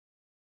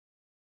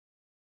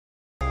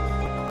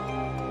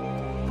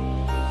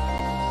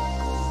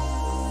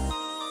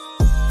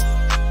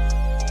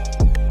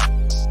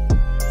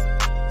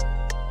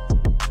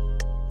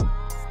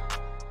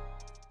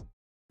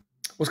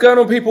What's going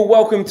on, people?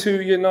 Welcome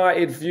to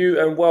United View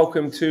and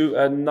welcome to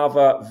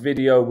another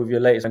video with your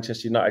latest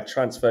Manchester United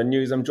transfer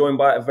news. I'm joined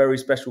by a very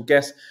special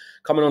guest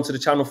coming onto the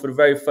channel for the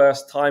very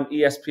first time,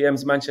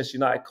 ESPN's Manchester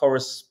United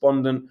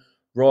correspondent,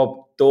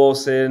 Rob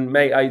Dawson.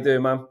 Mate, how you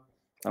doing, man?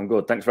 I'm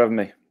good. Thanks for having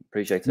me.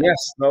 Appreciate it.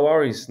 Yes, no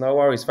worries. No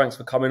worries. Thanks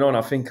for coming on.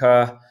 I think,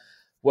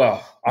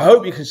 well, I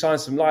hope you can shine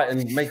some light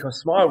and make us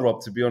smile,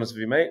 Rob, to be honest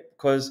with you, mate,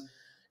 because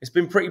it's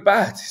been pretty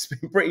bad. It's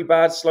been pretty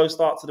bad. Slow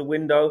start to the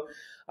window.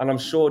 And I'm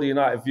sure the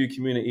United View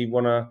community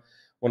want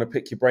to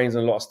pick your brains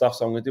on a lot of stuff.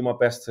 So I'm going to do my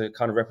best to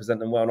kind of represent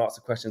them well and answer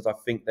questions I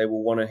think they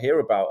will want to hear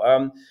about.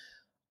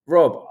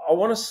 Rob, I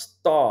want to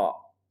start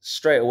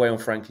straight away on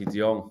Frankie de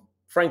Jong.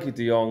 Frankie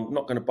de Jong,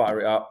 not going to butter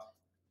it up.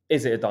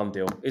 Is it a done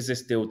deal? Is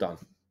this deal done?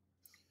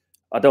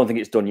 I don't think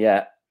it's done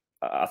yet.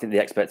 I think the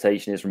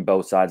expectation is from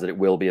both sides that it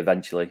will be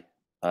eventually.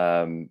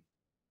 I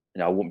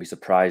wouldn't be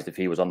surprised if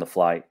he was on the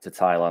flight to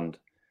Thailand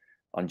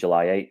on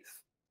July 8th.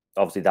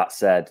 Obviously, that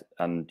said,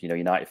 and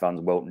United fans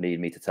won't need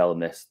me to tell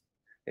them this,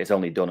 it's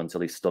only done until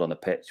he's stood on the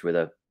pitch with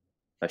a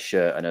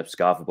shirt and a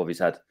scarf above his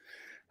head.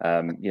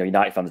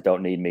 United fans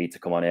don't need me to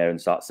come on here and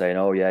start saying,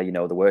 "Oh yeah,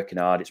 they're working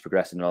hard, it's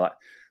progressing," and all that.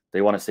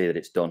 They want to see that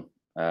it's done.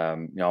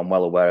 I'm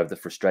well aware of the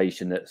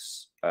frustration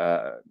that's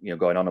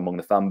going on among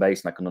the fan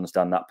base, and I can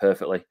understand that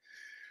perfectly.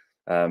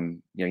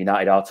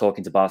 United are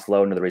talking to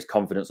Barcelona. There is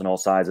confidence on all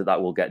sides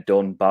that will get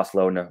done.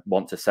 Barcelona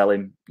want to sell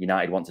him.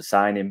 United want to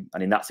sign him,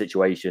 and in that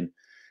situation,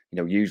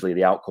 usually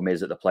the outcome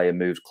is that the player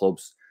moves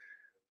clubs.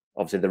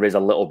 Obviously, there is a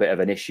little bit of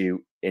an issue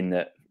in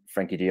that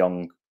Frankie de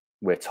Jong,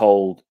 we're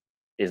told,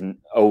 isn't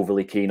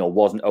overly keen or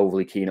wasn't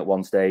overly keen at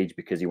one stage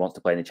because he wants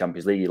to play in the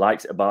Champions League. He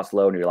likes it at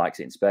Barcelona. He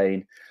likes it in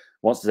Spain.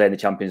 Wants to stay in the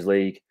Champions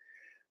League.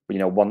 But,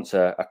 once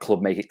a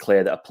club make it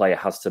clear that a player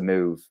has to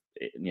move,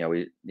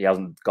 he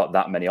hasn't got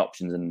that many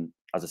options. And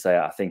as I say,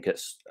 I think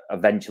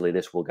eventually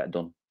this will get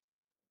done.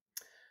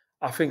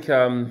 I think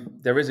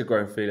there is a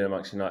growing feeling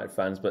amongst United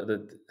fans, but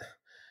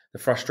the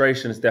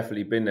frustration has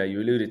definitely been there.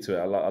 You alluded to it.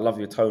 I love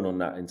your tone on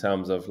that in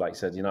terms of, like you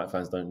said, United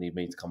fans don't need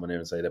me to come on here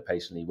and say they're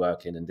patiently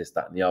working and this,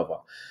 that, and the other.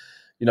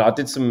 I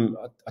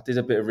did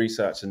a bit of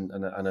research and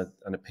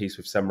a piece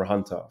with Semra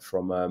Hunter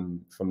from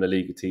La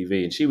Liga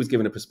TV, and she was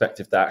given a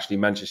perspective that actually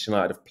Manchester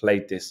United have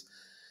played this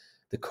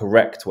the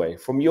correct way.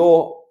 From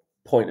your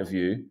point of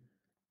view,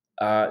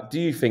 do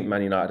you think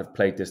Man United have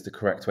played this the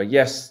correct way?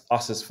 Yes,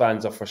 us as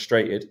fans are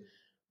frustrated.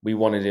 We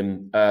wanted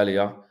him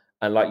earlier.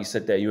 And like you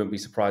said there, you wouldn't be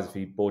surprised if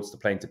he boards the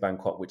plane to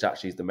Bangkok, which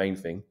actually is the main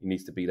thing. He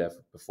needs to be there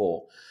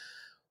before.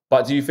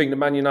 But do you think the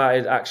Man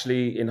United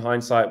actually, in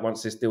hindsight,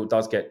 once this deal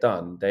does get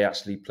done, they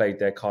actually played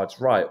their cards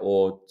right?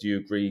 Or do you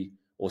agree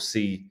or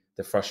see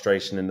the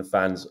frustration in the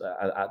fans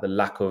at the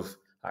lack of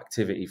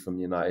activity from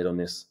United on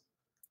this?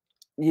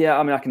 Yeah,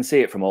 I can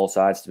see it from all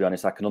sides, to be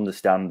honest. I can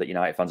understand that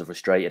United fans are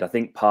frustrated. I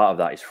think part of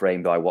that is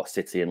framed by what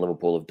City and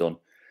Liverpool have done.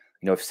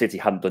 If City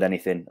hadn't done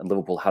anything and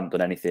Liverpool hadn't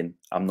done anything,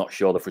 I'm not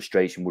sure the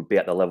frustration would be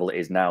at the level it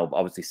is now. But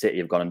obviously, City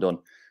have gone and done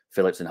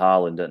Phillips and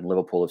Haaland, and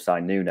Liverpool have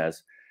signed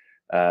Nunez,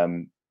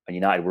 and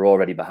United were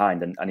already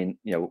behind. And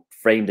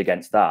framed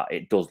against that,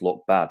 it does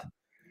look bad.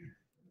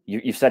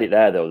 You've said it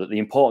there, though, that the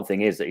important thing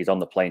is that he's on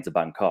the plane to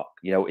Bangkok.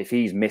 If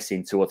he's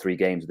missing 2 or 3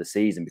 games of the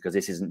season because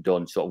this isn't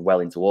done sort of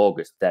well into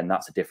August, then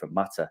that's a different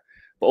matter.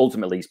 But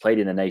ultimately, he's played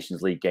in the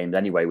Nations League games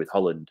anyway with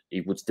Holland. He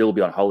would still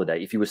be on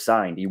holiday. If he was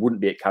signed, he wouldn't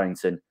be at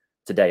Carrington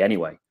today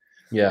anyway.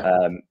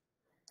 Yeah.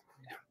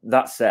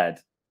 That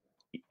said,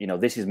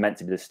 this is meant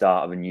to be the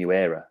start of a new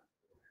era.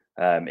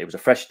 It was a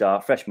fresh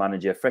start, fresh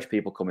manager, fresh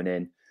people coming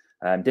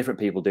in, different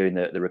people doing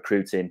the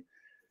recruiting.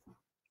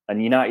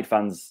 And United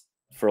fans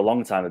for a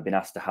long time have been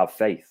asked to have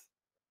faith.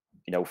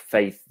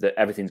 Faith that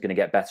everything's going to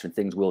get better and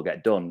things will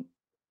get done.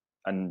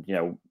 And,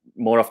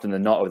 more often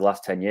than not over the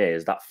last 10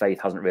 years, that faith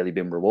hasn't really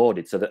been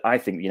rewarded. So that I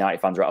think United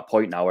fans are at a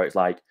point now where it's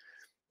like,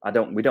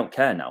 we don't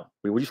care now.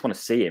 We just want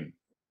to see him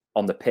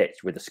on the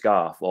pitch with the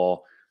scarf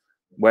or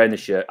wearing the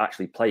shirt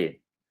actually playing,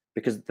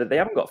 because they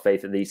haven't got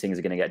faith that these things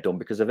are going to get done,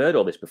 because they've heard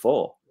all this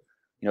before.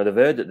 They've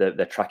heard that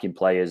they're tracking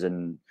players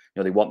and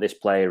they want this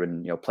player,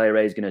 and player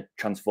A is going to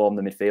transform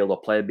the midfield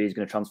or player B is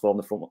going to transform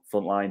the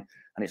front line,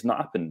 and it's not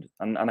happened.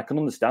 And I can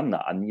understand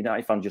that. And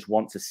United fans just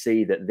want to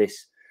see that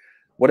this,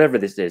 whatever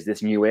this is,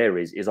 this new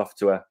era is off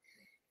to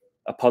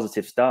a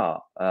positive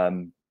start.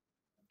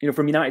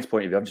 From United's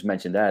point of view, I've just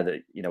mentioned there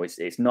that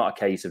it's not a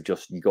case of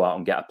just you go out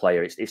and get a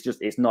player.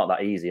 It's not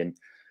that easy. And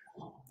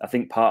I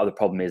think part of the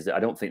problem is that I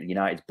don't think the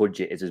United's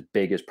budget is as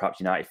big as perhaps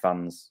United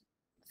fans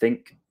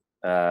think.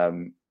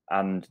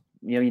 And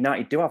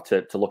United do have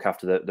to look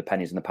after the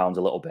pennies and the pounds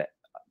a little bit.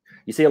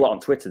 You see a lot on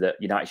Twitter that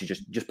United should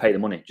just pay the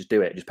money, just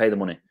do it, just pay the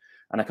money.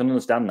 And I can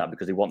understand that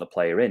because they want the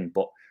player in.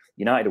 But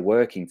United are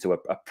working to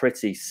a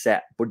pretty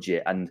set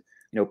budget, and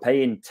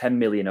paying 10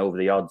 million over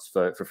the odds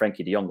for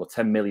Frankie de Jong, or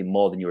 10 million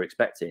more than you were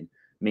expecting,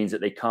 means that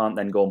they can't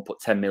then go and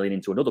put 10 million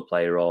into another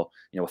player, or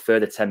a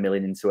further 10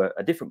 million into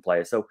a different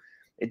player. So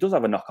it does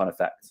have a knock-on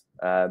effect.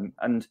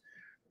 And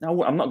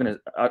now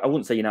I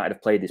wouldn't say United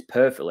have played this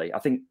perfectly. I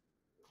think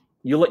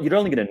you're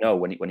only going to know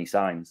when he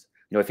signs.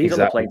 If he's on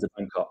the plane to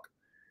Bangkok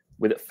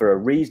for a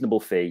reasonable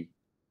fee,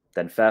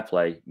 then fair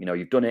play. You know,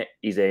 you've done it.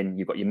 He's in.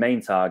 You've got your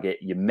main target.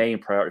 Your main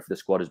priority for the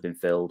squad has been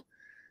filled.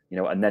 You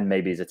know, and then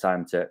maybe it's a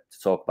time to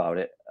talk about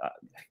it.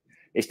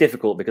 It's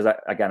difficult because,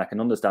 I can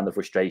understand the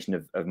frustration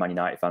of Man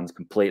United fans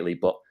completely,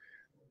 but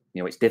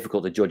you know, it's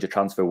difficult to judge a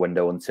transfer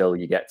window until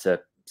you get to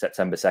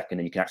September 2nd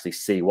and you can actually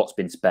see what's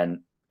been spent,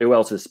 who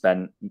else has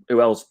spent, who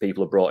else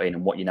people have brought in,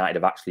 and what United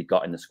have actually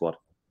got in the squad.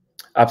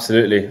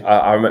 Absolutely.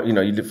 I remember, you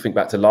know, you think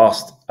back to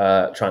last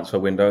transfer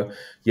window.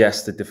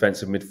 Yes, the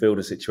defensive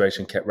midfielder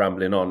situation kept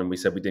rambling on and we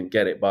said we didn't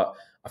get it. But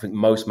I think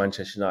most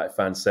Manchester United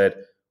fans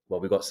said, well,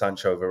 we got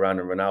Sancho,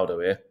 Varane and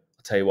Ronaldo here.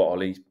 I'll tell you what,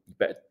 Ollie, you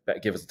better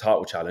give us a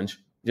title challenge.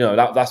 You know,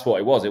 that's what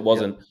it was. It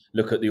wasn't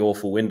look at the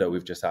awful window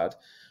we've just had.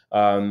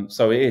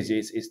 So it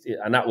is.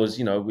 And that was,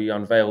 you know, we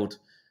unveiled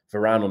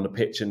Varane on the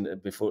pitch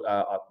and before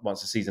once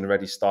the season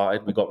already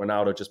started. We got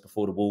Ronaldo just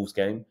before the Wolves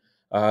game.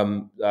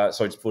 Just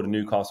before the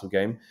Newcastle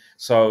game.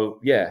 So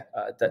yeah,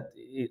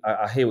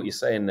 I hear what you're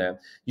saying there.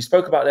 You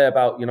spoke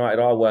about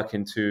United are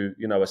working to,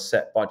 you know, a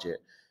set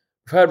budget.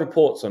 We've heard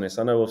reports on this.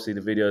 I know obviously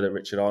the video that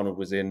Richard Arnold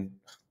was in,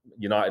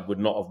 United would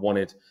not have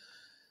wanted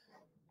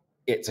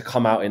it to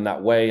come out in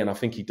that way, and I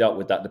think he dealt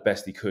with that the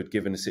best he could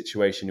given the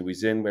situation he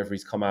was in. Whether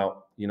he's come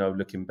out, you know,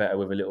 looking better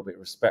with a little bit of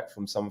respect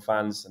from some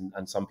fans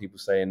and some people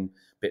saying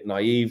a bit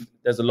naive.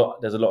 There's a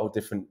lot of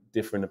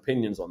different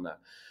opinions on that.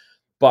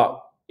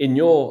 But in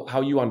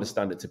how you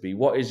understand it to be,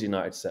 what is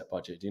United's set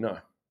budget? Do you know?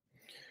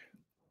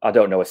 I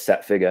don't know a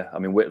set figure. I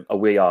mean,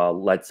 we are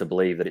led to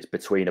believe that it's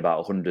between about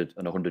 100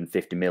 and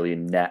 150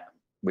 million net,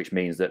 which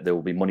means that there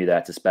will be money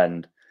there to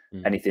spend.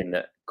 Anything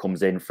that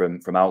comes in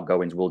from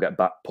outgoings will get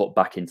put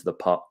back into the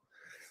pot.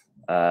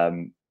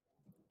 You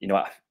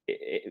know,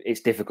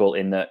 it's difficult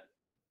in that,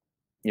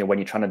 you know, when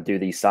you're trying to do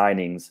these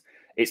signings,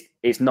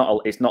 it's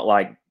not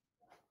like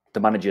the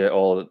manager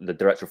or the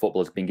director of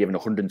football has been given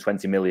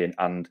 120 million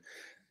and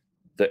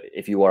that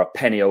if you are a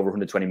penny over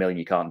 120 million,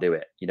 you can't do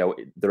it. You know,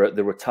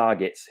 there were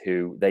targets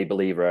who they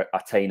believe are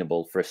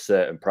attainable for a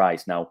certain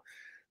price. Now,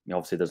 you know,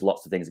 obviously there's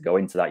lots of things that go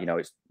into that. You know,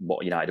 it's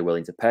what United are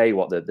willing to pay,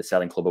 what the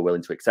selling club are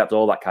willing to accept,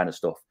 all that kind of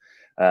stuff.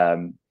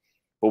 But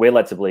we're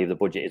led to believe the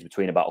budget is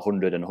between about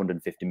 100 and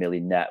 150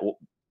 million net.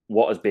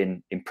 What has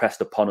been impressed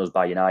upon us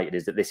by United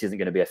is that this isn't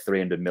going to be a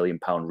 300 million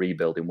pound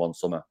rebuild in one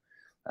summer.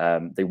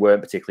 They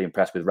weren't particularly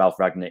impressed with Ralph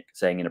Rangnick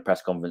saying in a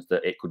press conference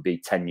that it could be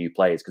 10 new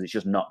players, because it's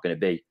just not going to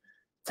be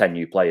 10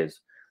 new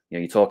players. You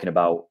know, you're talking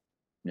about,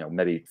 you know,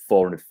 maybe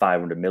 400,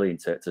 500 million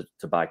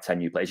to buy 10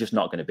 new players. It's just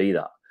not going to be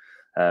that.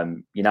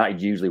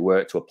 United usually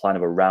work to a plan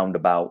of around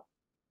about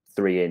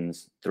 3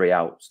 ins, 3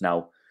 outs.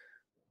 Now,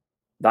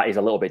 that is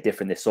a little bit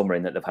different this summer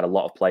in that they've had a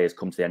lot of players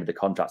come to the end of the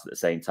contracts at the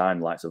same time,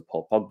 the likes of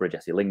Paul Pogba,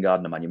 Jesse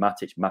Lingard, Nemanja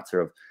Matic,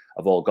 Mata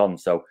have all gone.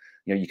 So,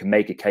 you know, you can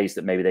make a case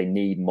that maybe they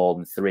need more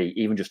than 3,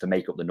 even just to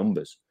make up the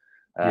numbers.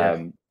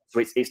 So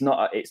it's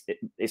not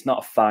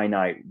a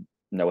finite,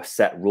 you know, a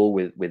set rule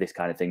with this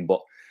kind of thing. But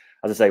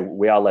as I say,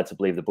 we are led to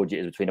believe the budget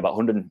is between about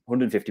 100,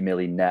 150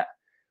 million net.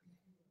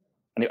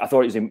 And I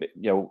thought it was, you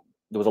know,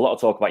 there was a lot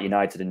of talk about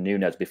United and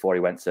Núñez before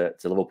he went to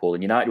Liverpool,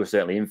 and United was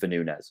certainly in for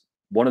Núñez.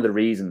 One of the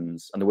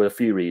reasons, and there were a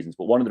few reasons,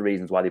 but one of the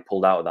reasons why they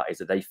pulled out of that is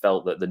that they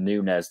felt that the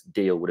Núñez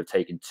deal would have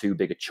taken too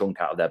big a chunk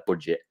out of their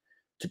budget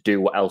to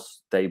do what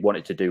else they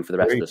wanted to do for the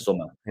rest of the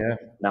summer. Yeah.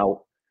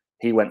 Now,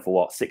 he went for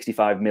what,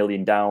 65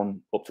 million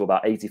down, up to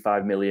about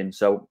 85 million.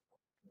 So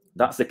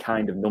that's the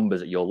kind of numbers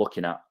that you're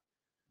looking at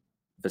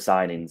for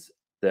signings,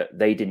 that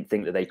they didn't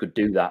think that they could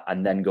do that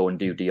and then go and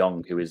do De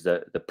Jong, who is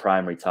the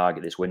primary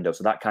target this window.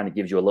 So that kind of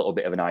gives you a little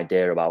bit of an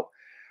idea about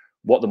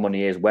what the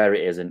money is, where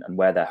it is, and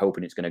where they're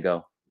hoping it's going to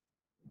go.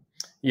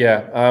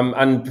 Yeah,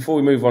 and before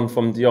we move on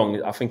from De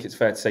Jong, I think it's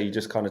fair to say you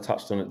just kind of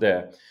touched on it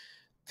there.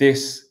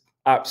 This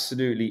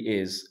absolutely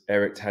is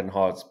Erik ten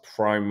Hag's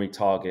primary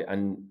target.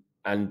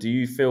 And do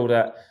you feel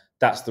that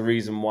that's the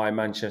reason why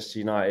Manchester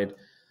United,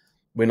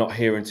 we're not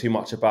hearing too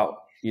much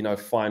about, you know,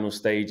 final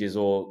stages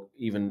or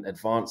even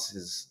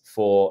advances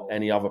for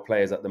any other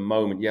players at the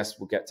moment? Yes,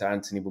 we'll get to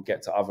Anthony, we'll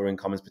get to other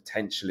incomers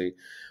potentially,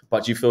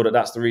 but do you feel that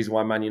that's the reason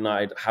why Man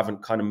United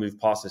haven't kind of moved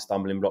past this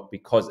stumbling block,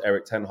 because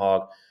Erik ten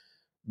Hag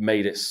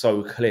made it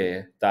so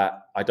clear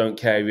that I don't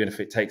care even if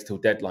it takes till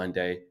deadline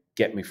day,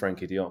 get me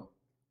Frenkie de Jong?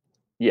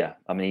 Yeah,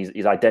 I mean,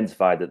 he's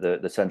identified that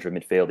the centre of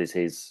midfield is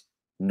his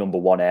number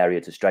one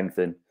area to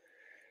strengthen.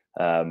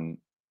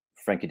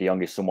 Frenkie de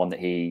Jong is someone that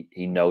he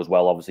knows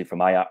well, obviously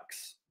from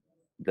Ajax,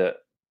 that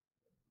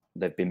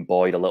they've been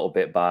buoyed a little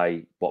bit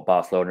by what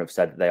Barcelona have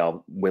said, that they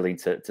are willing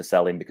to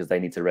sell him because they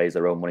need to raise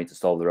their own money to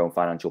solve their own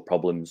financial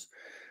problems.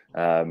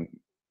 You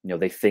know,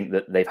 they think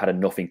that they've had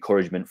enough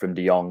encouragement from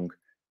de Jong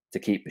to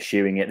keep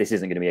pursuing it. This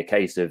isn't going to be a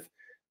case of,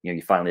 you know,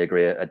 you finally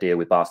agree a deal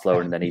with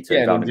Barcelona and then he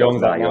turns around and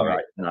goes, "Nah, you're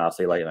right. No, I'll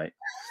see you later,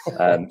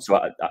 mate."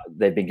 So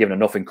they've been given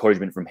enough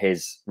encouragement from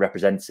his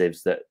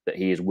representatives that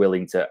he is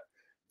willing to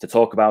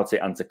talk about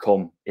it and to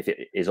come if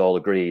it is all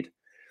agreed.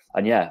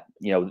 And yeah,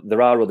 you know,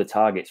 there are other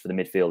targets for the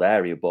midfield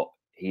area, but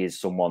he is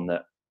someone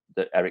that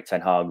Erik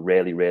ten Hag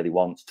really, really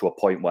wants, to a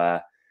point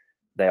where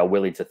they are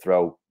willing to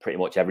throw pretty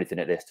much everything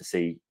at this to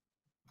see,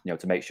 you know,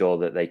 to make sure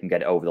that they can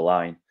get it over the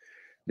line.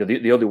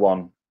 The other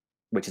one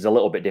which is a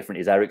little bit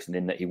different, is Eriksen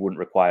in that he wouldn't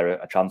require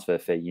a transfer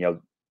fee.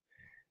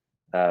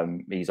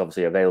 He's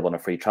obviously available on a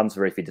free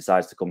transfer if he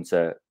decides to come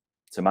to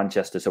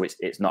Manchester. So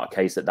it's not a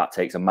case that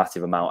takes a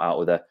massive amount out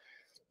of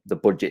the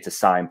budget to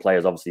sign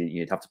players. Obviously,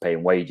 you'd have to pay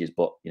in wages,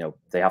 but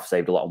they have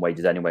saved a lot on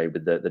wages anyway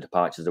with the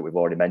departures that we've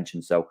already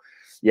mentioned. So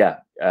yeah,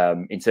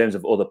 in terms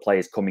of other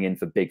players coming in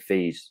for big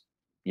fees,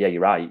 yeah,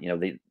 you're right.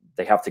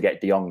 They have to get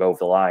De Jong over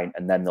the line,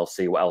 and then they'll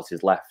see what else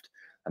is left.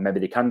 And maybe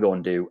they can go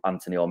and do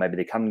Anthony, or maybe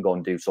they can go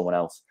and do someone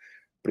else.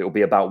 But it will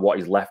be about what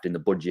is left in the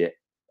budget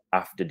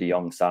after De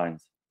Jong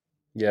signs.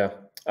 Yeah.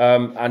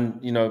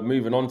 And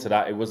moving on to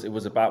that, it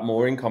was about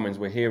more incomings.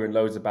 We're hearing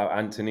loads about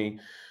Anthony.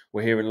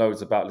 We're hearing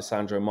loads about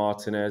Lisandro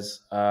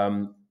Martinez.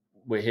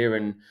 We're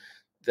hearing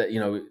that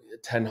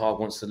Ten Hag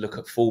wants to look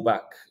at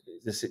fullback,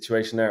 the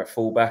situation there at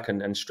fullback,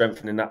 and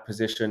strengthening that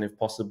position if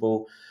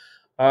possible.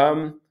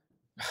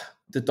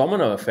 The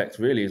domino effect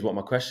really is what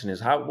my question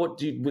is. What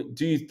do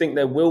you think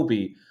there will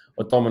be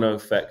a domino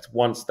effect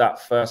once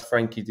that first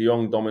Frankie De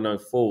Jong domino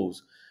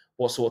falls?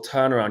 What sort of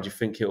turnaround do you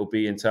think it will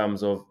be in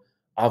terms of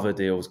other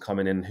deals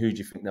coming in? Who do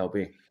you think they'll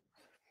be?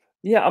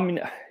 Yeah, I mean,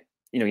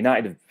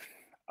 United.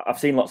 I've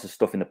seen lots of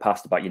stuff in the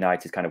past about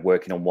United kind of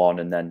working on one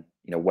and then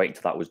waiting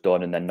till that was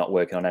done and then not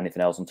working on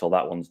anything else until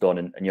that one's done.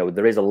 And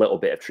there is a little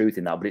bit of truth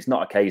in that, but it's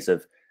not a case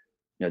of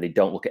they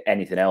don't look at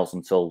anything else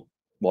until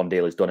one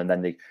deal is done, and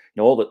then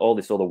all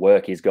this other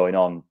work is going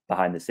on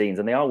behind the scenes,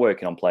 and they are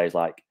working on players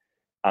like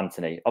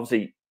Anthony.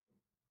 Obviously,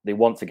 they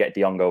want to get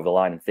De Jong over the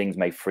line, and things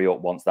may free up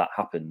once that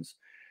happens,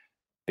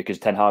 because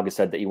Ten Hag has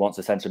said that he wants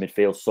the centre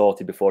midfield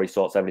sorted before he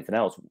sorts everything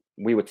else.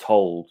 We were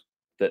told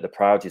that the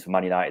priorities for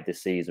Man United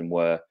this summer,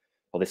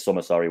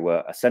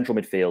 were a central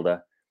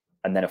midfielder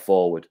and then a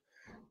forward.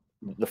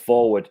 The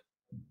forward,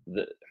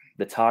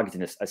 the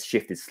targeting has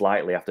shifted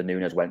slightly after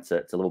Núñez went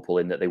to Liverpool,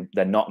 in that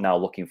they're not now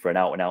looking for an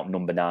out-and-out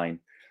number 9.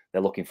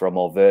 They're looking for a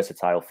more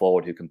versatile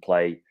forward who can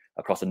play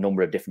across a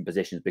number of different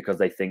positions, because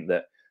they think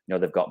that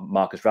they've got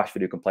Marcus Rashford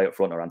who can play up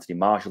front, or Anthony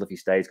Martial, if he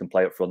stays, can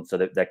play up front. So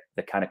they're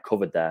kind of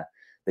covered there.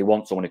 They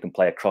want someone who can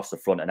play across the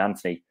front, and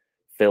Anthony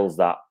fills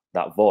that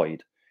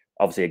void.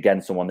 Obviously,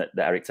 again, someone that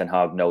Erik ten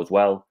Hag knows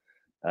well.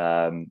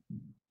 There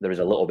is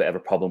a little bit of a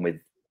problem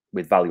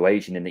with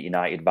valuation, in that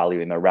United value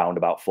him around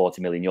about 40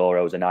 million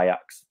euros and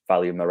Ajax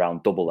value him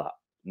around double that.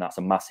 And that's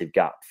a massive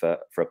gap for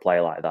a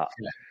player like that.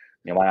 Yeah.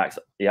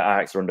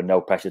 Ajax are under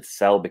no pressure to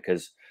sell,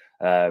 because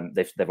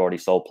they've already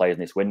sold players in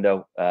this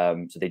window.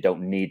 So they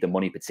don't need the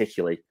money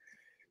particularly.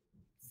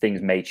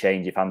 Things may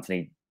change if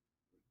Anthony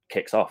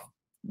kicks off,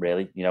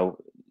 really.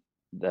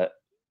 That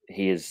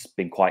he has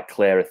been quite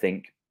clear, I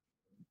think,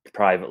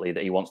 privately,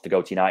 that he wants to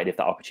go to United if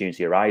that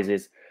opportunity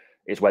arises.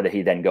 It's whether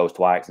he then goes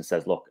to Ajax and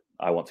says, look,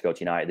 I want to go to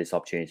United. This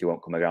opportunity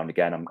won't come around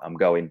again. I'm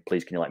going.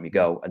 Please, can you let me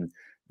go? And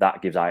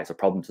that gives Ajax a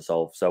problem to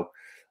solve. So,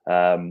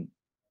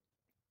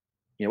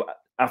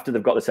 after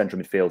they've got the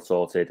central midfield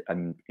sorted,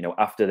 and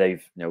after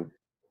they've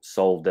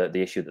solved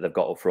the issue that they've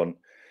got up front,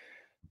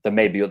 there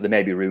may be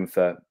room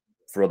for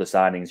other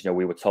signings.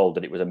 We were told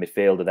that it was a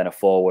midfielder, then a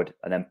forward,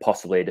 and then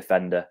possibly a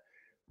defender.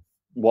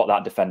 What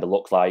that defender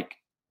looks like,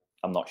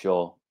 I'm not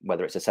sure.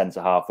 Whether it's a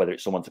centre half, whether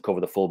it's someone to cover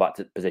the fullback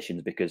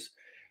positions, because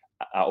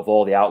out of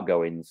all the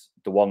outgoings,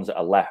 the ones that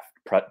are left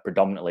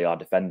predominantly are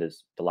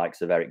defenders, the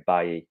likes of Eric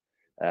Bailly,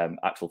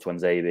 Axel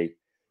Tuanzebe,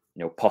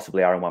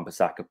 possibly Aaron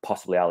Wan-Bissaka,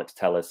 possibly Alex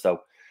Telles. So,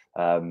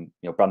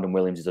 Brandon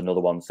Williams is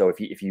another one. So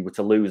if you were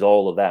to lose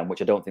all of them,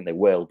 which I don't think they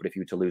will, but if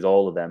you were to lose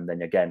all of them,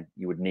 then again,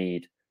 you would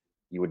need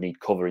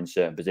cover in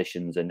certain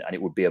positions, and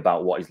it would be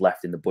about what is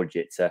left in the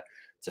budget to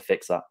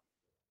fix that.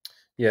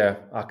 Yeah,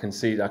 I can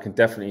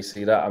definitely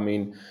see that. I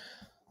mean,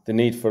 the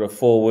need for a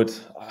forward,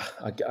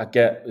 I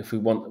get if we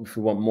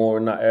want more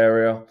in that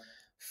area.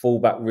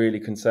 Fullback really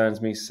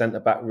concerns me.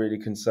 Centre back really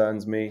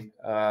concerns me.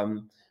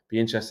 Be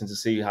interesting to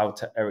see how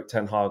Erik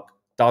ten Hag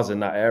does in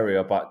that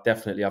area, but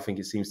definitely I think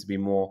it seems to be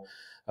more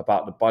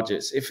about the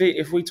budgets.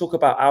 If we talk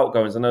about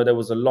outgoings, I know there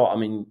was a lot. I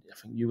mean, I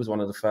think you was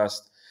one of the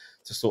first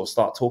to sort of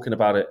start talking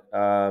about it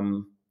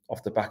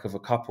off the back of a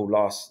couple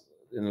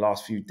in the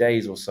last few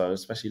days or so,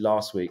 especially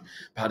last week,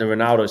 about the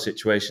Ronaldo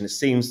situation. It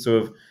seems to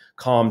have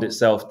calmed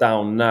itself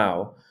down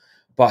now,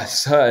 but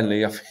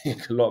certainly I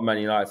think a lot of Man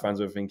United fans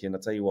were thinking,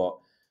 I'll tell you what,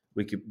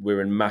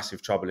 we're in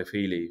massive trouble if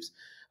he leaves.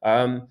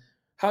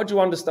 How do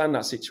you understand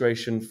that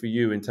situation for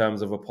you in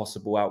terms of a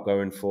possible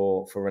outgoing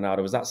for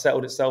Ronaldo? Has that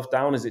settled itself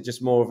down? Is it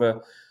just more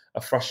of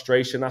a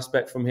frustration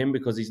aspect from him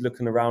because he's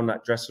looking around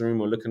that dressing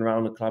room or looking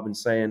around the club and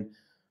saying,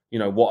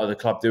 what are the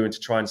club doing to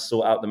try and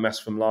sort out the mess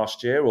from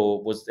last year?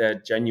 Or is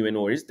there genuine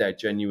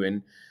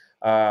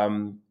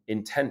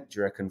intent, do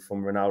you reckon,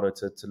 from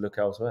Ronaldo to look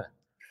elsewhere?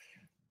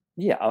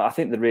 Yeah, I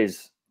think there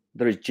is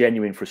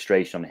genuine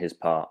frustration on his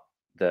part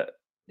that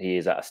he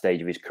is at a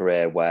stage of his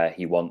career where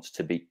he wants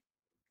to be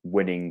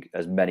winning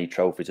as many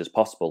trophies as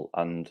possible.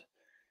 And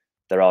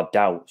there are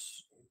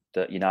doubts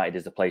that United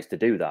is the place to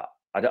do that.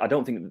 I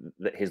don't think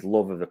that his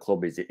love of the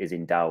club is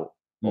in doubt.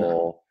 No.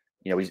 Or,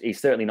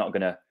 he's certainly not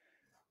going to,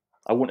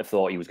 I wouldn't have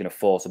thought he was going to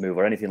force a move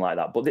or anything like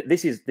that. But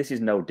this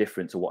is no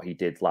different to what he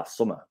did last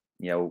summer.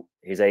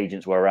 his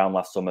agents were around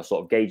last summer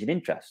sort of gauging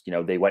interest.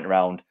 They went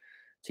around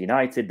to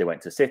United, they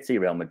went to City,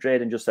 Real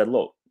Madrid, and just said,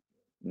 look,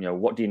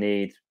 what do you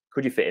need?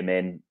 Could you fit him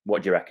in?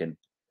 What do you reckon?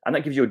 And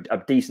that gives you a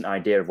decent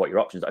idea of what your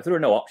options are. If there are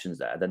no options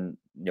there, then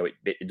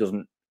it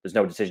doesn't. There's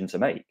no decision to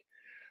make.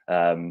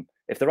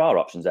 If there are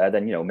options there,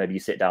 then maybe you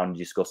sit down and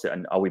discuss it.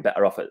 And are we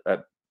better off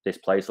at this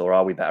place, or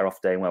are we better off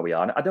staying where we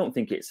are? And I don't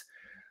think it's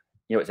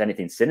it's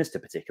anything sinister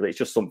particularly. It's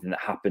just something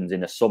that happens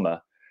in the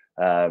summer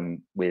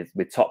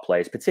with top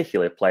players,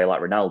 particularly a player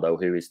like Ronaldo,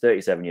 who is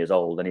 37 years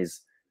old and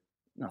is,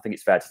 I think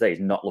it's fair to say, he's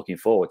not looking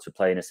forward to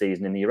playing a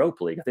season in the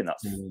Europa League. I think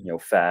that's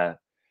fair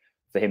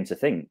for him to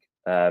think.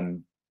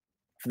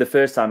 For the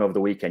first time over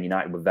the weekend,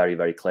 United were very,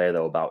 very clear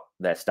though about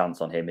their stance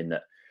on him, in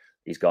that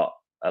he's got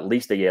at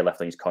least a year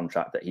left on his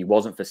contract, that he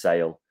wasn't for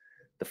sale.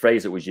 The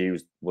phrase that was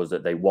used was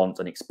that they want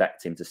and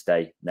expect him to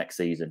stay next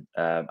season,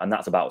 and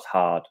that's about as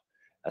hard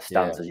a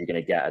stance as you're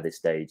going to get at this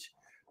stage.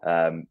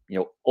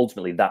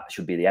 Ultimately that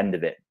should be the end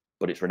of it,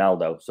 but it's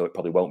Ronaldo, so it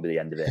probably won't be the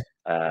end of it.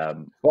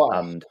 Wow,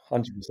 and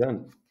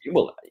 100%.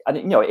 Well, and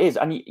it is,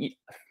 and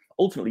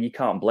ultimately you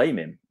can't blame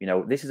him.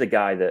 This is a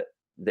guy that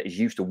is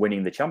used to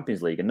winning the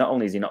Champions League, and not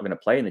only is he not going to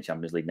play in the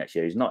Champions League next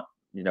year, he's not,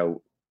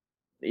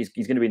 he's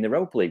going to be in the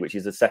Europa League, which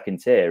is the second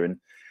tier, and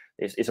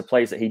it's a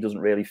place that he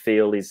doesn't really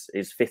feel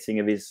is fitting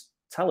of his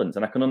talents,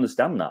 and I can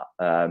understand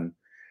that.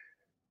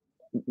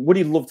 Would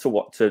he love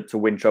to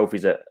win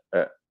trophies at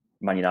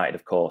Man United?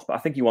 Of course, but I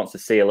think he wants to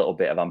see a little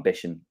bit of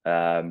ambition.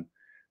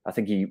 I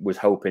think he was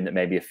hoping that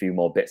maybe a few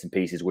more bits and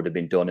pieces would have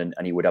been done,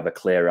 and he would have a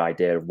clearer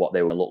idea of what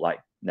they would look like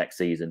next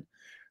season.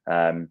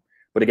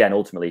 But again,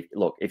 ultimately,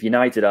 look, if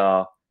United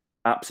are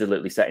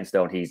absolutely set in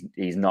stone,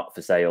 he's not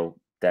for sale,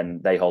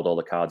 then they hold all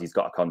the cards. He's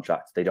got a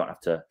contract. They don't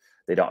have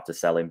to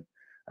sell him.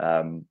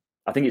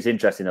 I think it's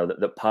interesting though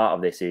that part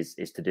of this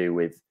is to do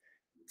with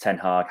Ten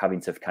Hag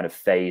having to kind of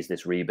phase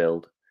this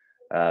rebuild.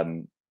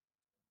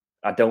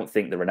 I don't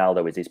think that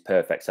Ronaldo is his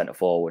perfect centre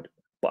forward,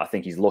 but I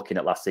think he's looking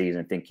at last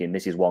season and thinking,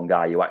 this is one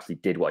guy who actually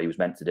did what he was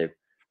meant to do.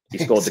 He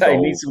scored the goals.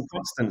 He needs some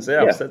constancy.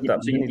 I've said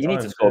that. So you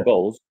need to score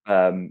goals.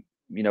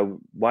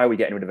 Why are we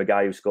getting rid of a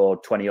guy who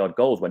scored 20 odd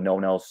goals when no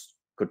one else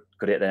could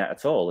hit the net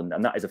at all?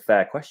 And that is a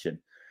fair question.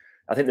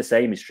 I think the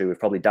same is true with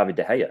probably David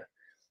De Gea.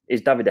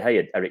 Is David De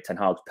Gea Erik ten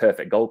Hag's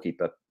perfect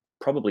goalkeeper?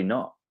 Probably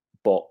not.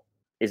 But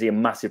is he a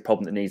massive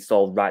problem that needs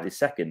solved right this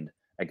second?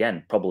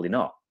 Again, probably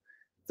not.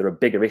 There are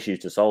bigger issues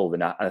to solve,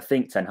 and I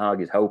think Ten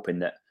Hag is hoping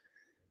that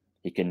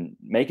he can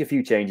make a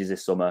few changes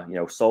this summer,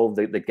 solve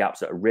the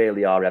gaps that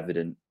really are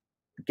evident,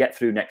 get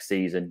through next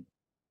season,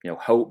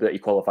 hope that he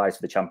qualifies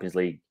for the Champions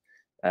League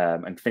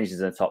and finishes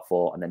in the top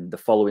four, and then the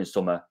following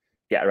summer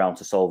get around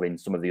to solving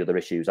some of the other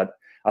issues.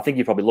 I think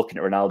you're probably looking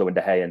at Ronaldo and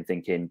De Gea and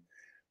thinking,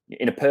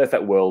 in a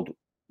perfect world,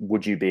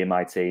 would you be in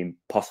my team?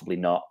 Possibly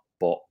not,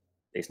 but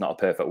it's not a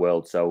perfect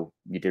world. So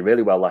you did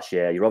really well last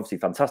year. You're obviously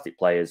fantastic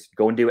players.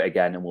 Go and do it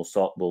again, and we'll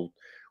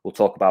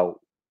talk about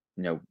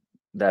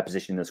their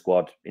position in the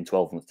squad in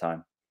 12 months'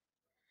 time.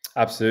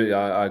 Absolutely,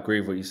 I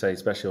agree with what you say,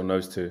 especially on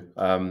those two.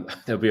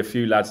 There'll be a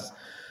few lads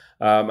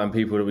and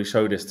people that we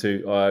show this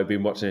to. I've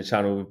been watching the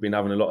channel. We've been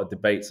having a lot of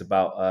debates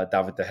about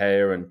David De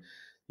Gea, and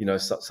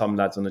some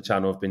lads on the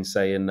channel have been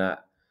saying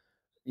that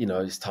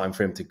it's time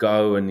for him to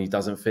go, and he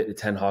doesn't fit the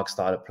Ten Hag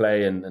style of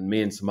play. And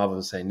me and some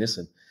others are saying,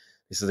 listen,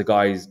 this is a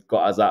guy who's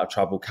got us out of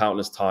trouble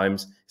countless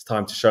times. It's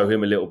time to show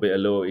him a little bit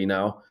of loyalty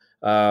now.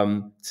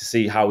 To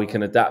see how we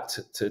can adapt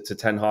to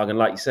Ten Hag. And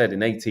like you said,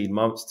 in 18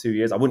 months, 2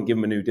 years, I wouldn't give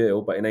him a new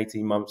deal, but in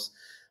 18 months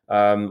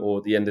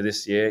or the end of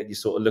this year, you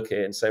sort of look at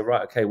it and say,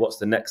 right, okay, what's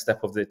the next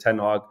step of the Ten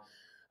Hag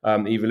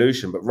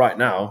evolution? But right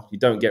now, you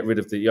don't get rid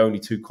of the only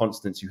two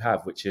constants you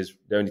have, which is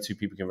the only two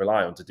people you can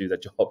rely on to do their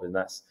job, and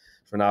that's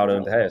Ronaldo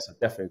and De Gea. So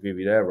definitely agree with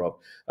you there, Rob.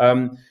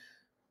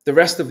 The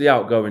rest of the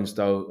outgoings,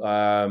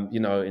 though,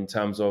 in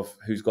terms of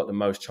who's got the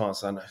most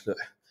chance, I know, look,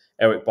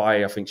 Eric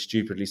Bailly, I think,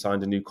 stupidly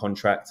signed a new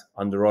contract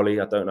under Ollie.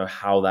 I don't know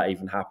how that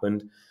even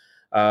happened.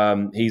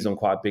 He's on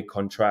quite a big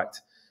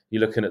contract.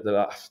 You're looking at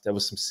there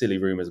was some silly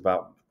rumours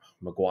about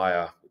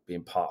Maguire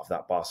being part of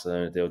that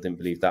Barcelona deal. Didn't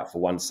believe that for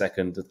 1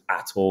 second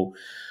at all.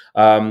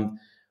 What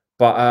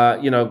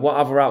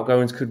other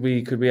outgoings could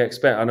we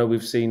expect? I know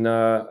we've seen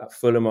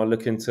Fulham are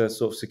looking to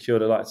sort of secure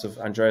the likes of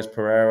Andreas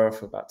Pereira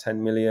for about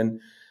 10 million.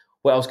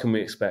 What else can we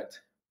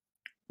expect?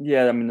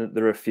 Yeah, I mean,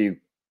 there are a few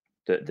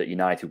that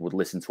United would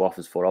listen to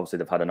offers for. Obviously,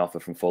 they've had an offer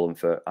from Fulham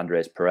for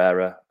Andreas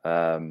Pereira,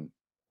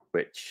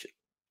 which,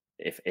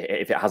 if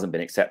it hasn't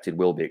been accepted,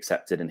 will be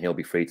accepted, and he'll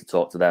be free to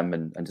talk to them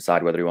and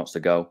decide whether he wants to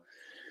go.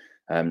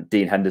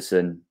 Dean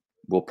Henderson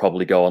will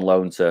probably go on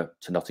loan to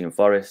Nottingham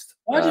Forest.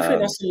 Why do you think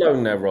that's a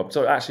loan there, Rob?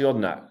 So actually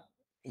on that,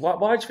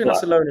 why do you think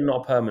that's a loan and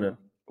not a permanent?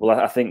 Well,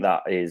 I think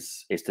that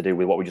is to do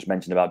with what we just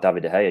mentioned about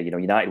David De Gea.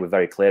 United were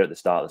very clear at the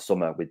start of the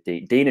summer with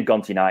Dean. Dean had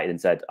gone to United and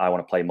said, I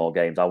want to play more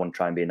games. I want to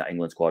try and be in that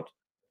England squad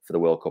for the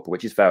World Cup,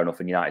 which is fair enough.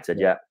 And United said,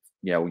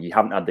 you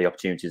haven't had the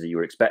opportunities that you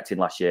were expecting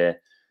last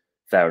year.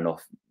 Fair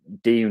enough.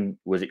 Dean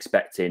was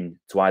expecting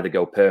to either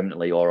go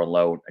permanently or on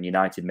loan, and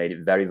United made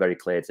it very, very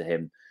clear to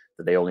him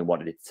that they only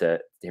wanted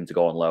him to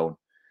go on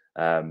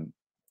loan.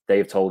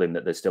 they've told him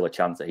that there's still a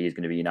chance that he is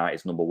going to be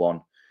United's number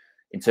one.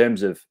 In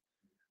terms of,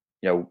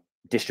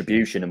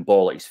 distribution and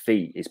ball at his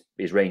feet,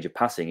 his range of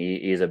passing,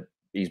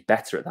 he's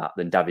better at that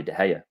than David De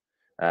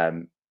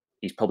Gea.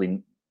 He's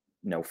probably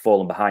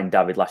fallen behind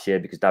David last year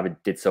because David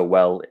did so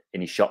well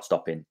in his shot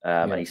stopping,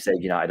 and he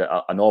saved United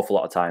an awful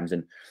lot of times.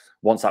 And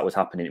once that was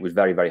happening, it was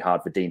very, very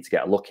hard for Dean to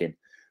get a look in.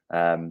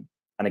 And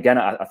again,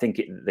 I think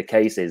the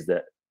case is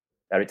that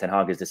Erik ten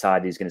Hag has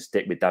decided he's going to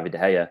stick with David De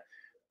Gea,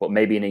 but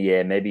maybe in a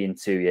year, maybe in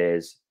 2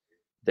 years,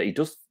 that he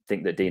does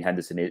think that Dean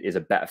Henderson is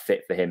a better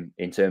fit for him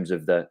in terms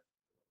of the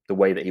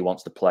way that he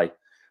wants to play.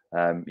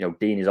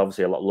 Dean is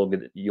obviously a lot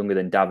younger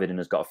than David and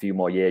has got a few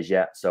more years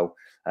yet. So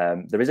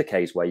there is a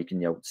case where you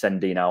can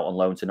send Dean out on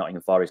loan to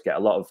Nottingham Forest, get a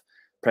lot of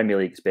Premier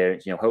League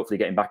experience, hopefully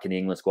getting back in the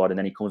England squad, and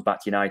then he comes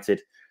back to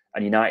United,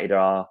 and United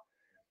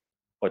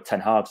Ten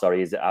Hag,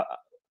 is at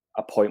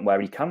a point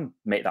where he can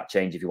make that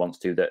change if he wants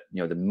to. That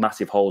the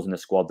massive holes in the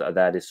squad that are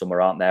there this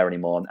summer aren't there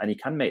anymore, and he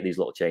can make these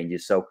little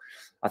changes. So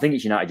I think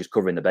it's United just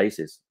covering the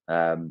bases,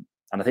 and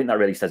I think that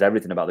really says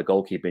everything about the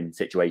goalkeeping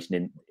situation.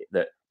 In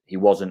that he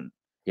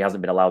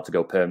hasn't been allowed to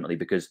go permanently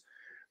because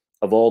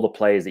of all the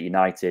players that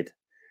United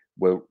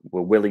were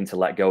willing to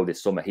let go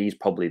this summer. He's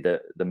probably the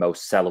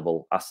most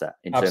sellable asset.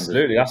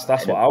 Absolutely, that's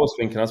what I was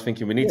thinking. I was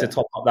thinking we need to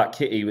top up that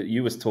kitty that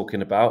you was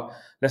talking about.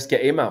 Let's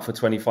get him out for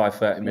 25,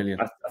 30 million.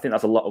 I think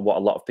that's a lot of what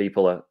a lot of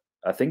people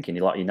are thinking.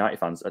 A lot of United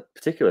fans are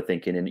particularly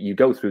thinking, and you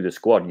go through the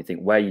squad and you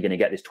think, where are you going to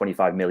get this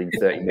 25 million,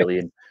 30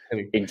 million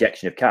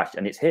injection of cash?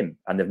 And it's him.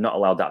 And they've not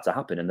allowed that to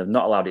happen. And they've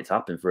not allowed it to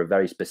happen for a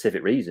very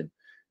specific reason,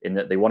 in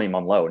that they want him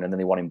on loan and then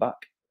they want him back.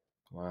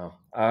 Wow.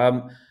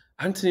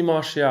 Anthony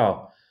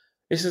Martial,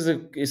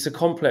 it's a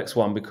complex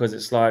one because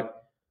it's like,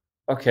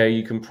 okay,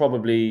 you can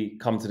probably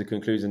come to the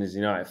conclusion as a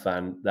United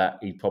fan that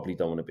he probably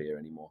don't want to be here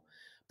anymore.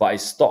 But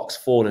his stock's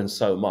fallen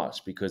so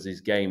much because his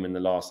game in the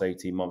last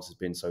 18 months has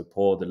been so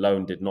poor. The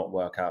loan did not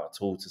work out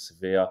at all to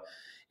Sevilla.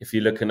 If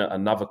you're looking at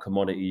another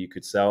commodity you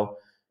could sell,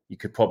 you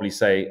could probably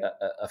say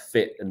a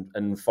fit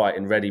and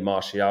fighting ready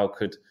Martial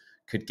could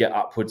get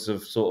upwards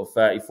of sort of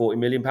 30, 40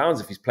 million pounds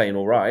if he's playing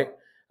all right.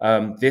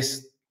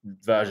 This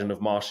version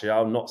of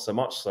Martial, not so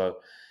much so.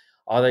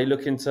 Are they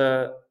looking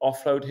to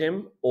offload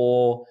him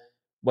or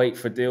wait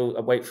for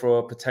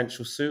a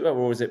potential suitor,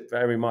 or is it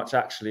very much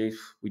actually, if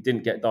we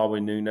didn't get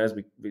Darwin Núñez,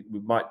 we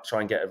might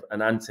try and get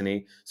an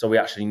Anthony, so we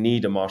actually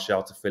need a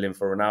Martial to fill in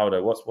for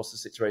Ronaldo? What's the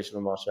situation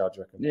on Martial, do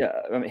you reckon? Yeah,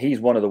 I mean, he's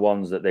one of the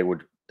ones that they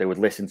would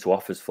listen to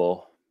offers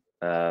for.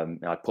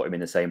 I'd put him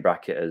in the same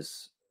bracket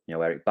as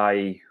Eric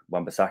Bailly,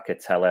 Wan-Bissaka,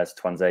 Telles,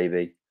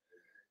 Twanzebe,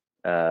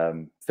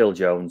 Phil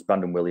Jones,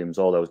 Brandon Williams,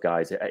 all those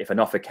guys. If an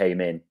offer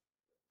came in,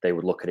 they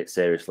would look at it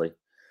seriously.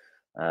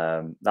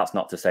 That's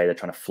not to say they're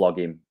trying to flog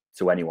him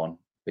to anyone,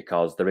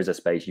 because there is a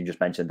space. You just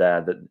mentioned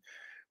there that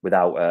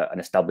without an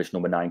established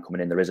number 9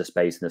 coming in, there is a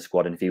space in the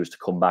squad. And if he was to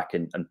come back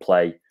and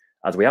play,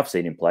 as we have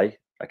seen him play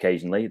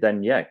occasionally,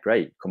 then yeah,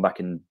 great. Come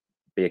back and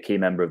be a key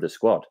member of the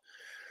squad.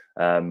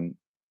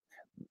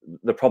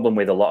 The problem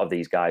with a lot of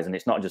these guys, and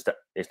it's not just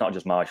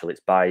Martial, it's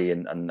Bailly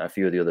and a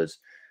few of the others,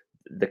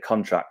 the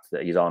contract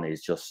that he's on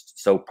is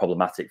just so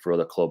problematic for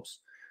other clubs.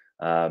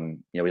 He's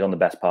on the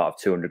best part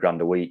of 200 grand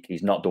a week.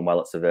 He's not done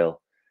well at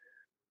Seville.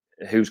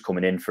 Who's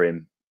coming in for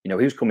him?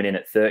 Who's coming in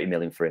at 30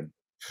 million for him?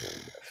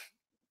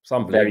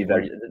 Very,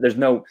 very. There's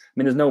no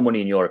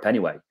money in Europe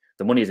anyway.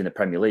 The money is in the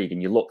Premier League,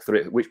 and you look through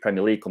it, which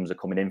Premier League clubs are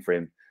coming in for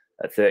him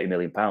at 30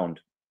 million pound.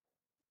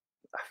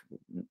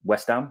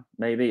 West Ham,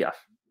 maybe,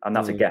 and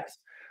that's a guess.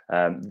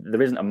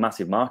 There isn't a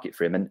massive market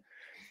for him, and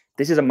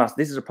this is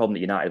a problem that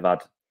United have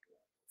had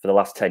for the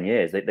last 10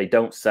 years. They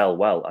don't sell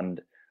well,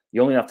 and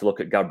you only have to look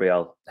at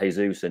Gabriel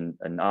Jesus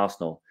and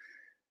Arsenal.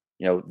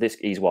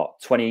 He's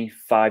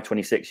 25,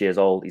 26 years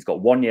old. He's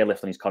got 1 year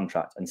left on his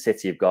contract, and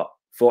City have got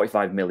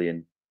 45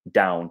 million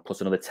down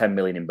plus another 10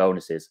 million in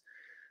bonuses.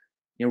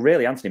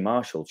 Really, Anthony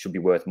Martial should be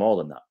worth more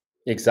than that.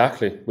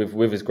 Exactly,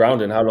 with his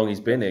ground and how long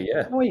he's been here.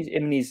 Yeah,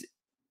 he's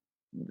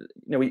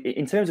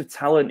in terms of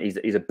talent,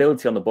 his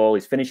ability on the ball,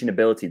 his finishing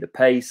ability, the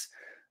pace.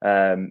 He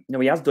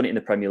has done it in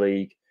the Premier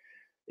League.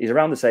 He's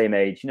around the same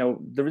age.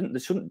 There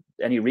shouldn't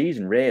any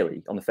reason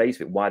really on the face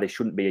of it why they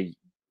shouldn't be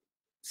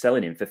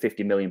selling him for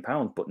 50 million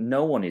pounds, but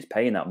no one is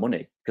paying that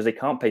money because they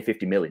can't pay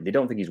 50 million. They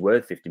don't think he's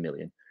worth 50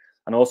 million.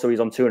 And also he's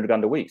on 200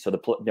 grand a week. So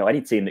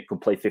any team that could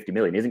play 50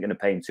 million isn't going to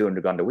pay him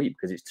 200 grand a week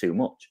because it's too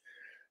much.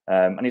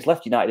 And he's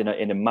left United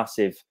in a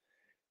massive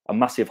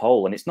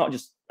hole. And it's not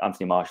just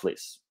Anthony Martial,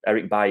 it's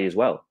Eric Bailly as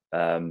well.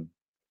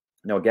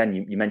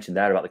 Again, you mentioned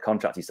there about the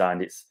contract he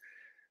signed. It's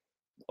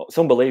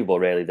unbelievable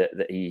really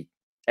that he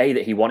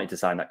wanted to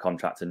sign that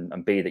contract,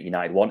 and B, that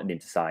United wanted him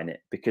to sign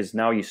it, because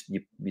now you're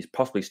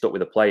possibly stuck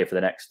with a player for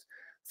the next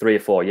 3 or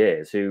 4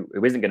 years who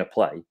isn't going to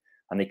play,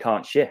 and they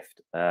can't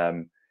shift.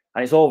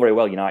 And it's all very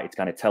well United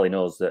kind of telling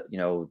us that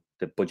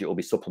the budget will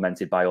be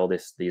supplemented by all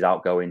these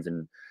outgoings,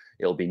 and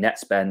it'll be net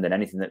spend, and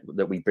anything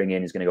that we bring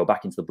in is going to go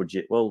back into the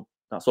budget. Well,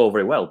 that's all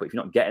very well, but if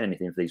you're not getting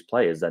anything for these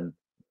players, then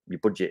your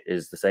budget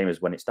is the same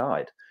as when it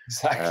started.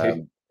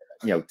 Exactly.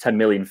 10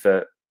 million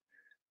for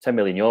 10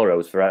 million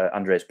euros for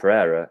Andres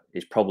Pereira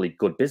is probably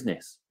good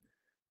business.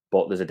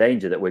 But there's a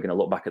danger that we're going to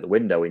look back at the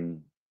window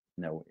in,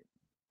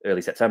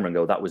 early September and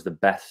go, that was the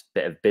best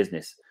bit of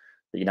business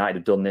that United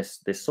have done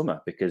this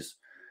summer. Because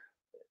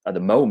at the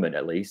moment,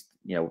 at least,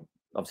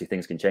 obviously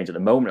things can change. At the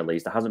moment, at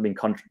least, there hasn't been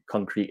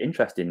concrete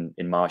interest in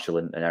Martial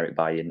and Eric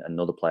Bailly and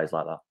other players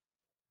like that.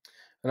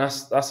 And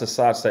that's a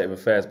sad state of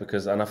affairs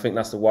and I think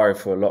that's the worry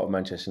for a lot of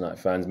Manchester United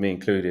fans, me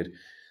included,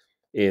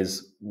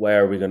 is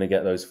where are we going to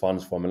get those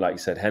funds from? And like you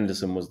said,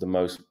 Henderson was the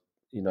most,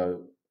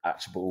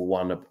 attributable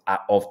one of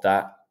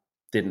that.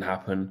 Didn't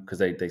happen because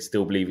they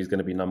still believe he's going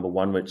to be number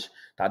one, which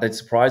that did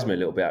surprise me a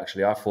little bit,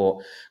 actually. I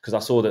thought, because I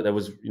saw that there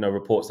was,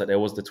 reports that there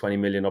was the 20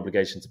 million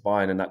obligation to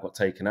buy and that got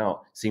taken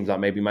out. Seems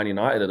like maybe Man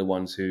United are the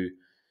ones who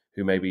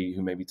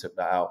maybe took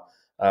that out.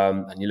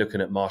 And you're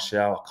looking at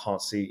Martial, I can't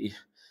see,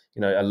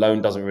 a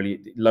loan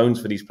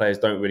loans for these players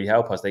don't really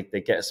help us. They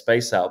get a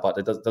space out, but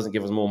it doesn't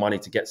give us more money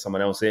to get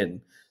someone else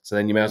in. So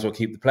then you may as well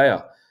keep the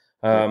player.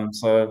 I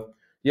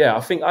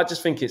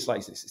just think it's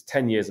like it's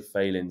 10 years of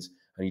failings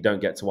and you don't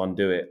get to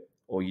undo it,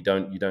 or you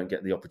don't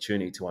get the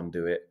opportunity to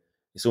undo it.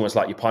 It's almost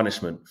like your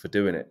punishment for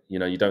doing it.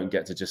 You don't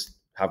get to just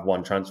have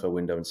one transfer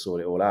window and sort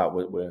it all out.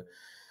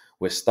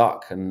 We're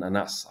stuck, and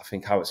that's, I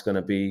think, how it's going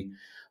to be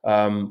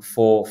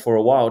for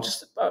a while.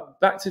 Just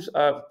back to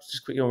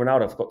just quickly on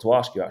Ronaldo, I forgot to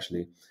ask you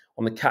actually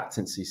on the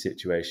captaincy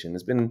situation.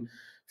 There's been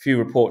a few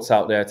reports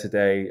out there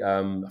today.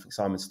 I think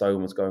Simon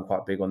Stone was going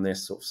quite big on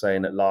this, sort of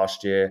saying that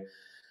last year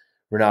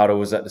Ronaldo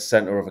was at the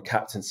centre of a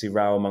captaincy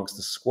row amongst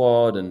the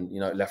squad, and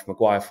it left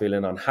Maguire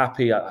feeling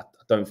unhappy. I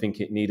don't think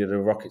it needed a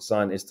rocket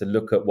scientist to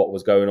look at what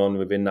was going on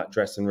within that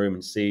dressing room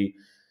and see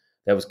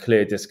there was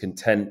clear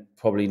discontent,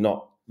 probably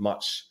not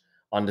much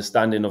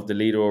understanding of the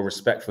leader or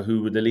respect for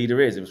who the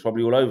leader is. It was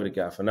probably all over the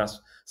gaff, and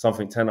that's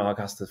something Ten Hag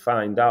has to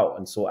find out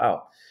and sort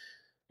out.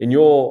 In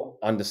your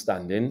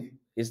understanding,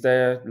 is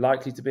there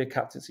likely to be a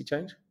captaincy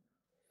change?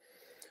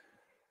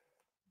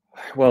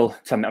 Well,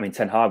 Ten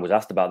Hag was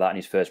asked about that in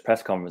his first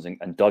press conference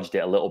and dodged it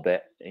a little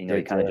bit. He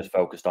kind of just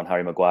focused on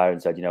Harry Maguire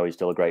and said, he's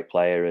still a great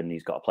player and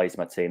he's got a place in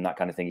my team, that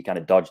kind of thing. He kind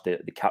of dodged the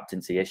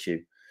captaincy issue.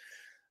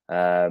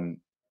 If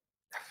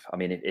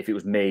it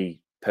was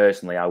me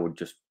personally, I would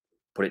just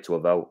put it to a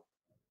vote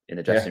in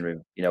the dressing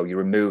room. You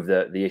remove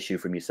the issue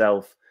from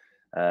yourself,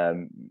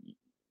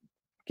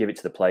 give it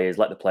to the players,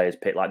 let the players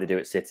pick like they do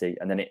at City,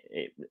 and then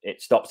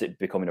it stops it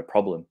becoming a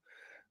problem.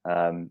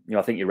 I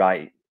think you're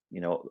right.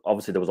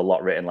 Obviously there was a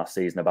lot written last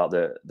season about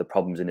the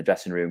problems in the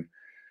dressing room.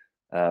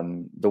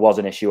 There was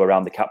an issue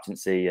around the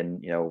captaincy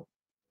and,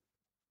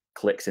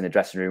 cliques in the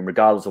dressing room,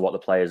 regardless of what the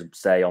players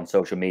say on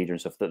social media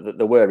and stuff.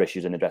 There were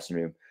issues in the dressing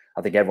room.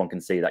 I think everyone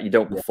can see that. You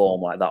don't perform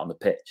like that on the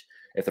pitch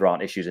if there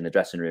aren't issues in the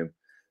dressing room.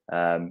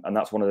 And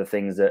that's one of the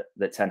things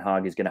that Ten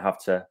Hag is going to have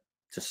to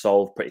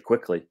solve pretty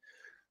quickly.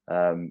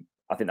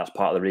 I think that's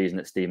part of the reason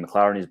that Steve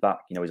McLaren is back.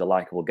 He's a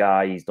likeable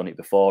guy. He's done it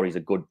before. He's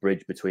a good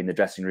bridge between the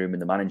dressing room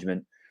and the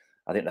management.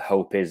 I think the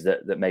hope is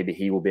that maybe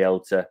he will be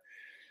able to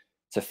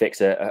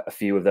fix a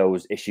few of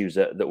those issues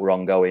that were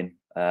ongoing.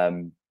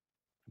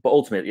 But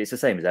ultimately, it's the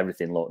same as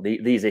everything. Look,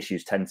 these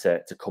issues tend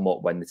to come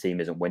up when the team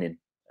isn't winning.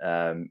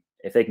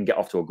 If they can get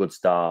off to a good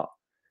start,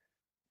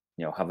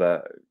 have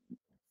a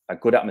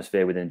good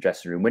atmosphere within the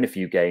dressing room, win a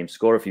few games,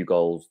 score a few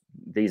goals,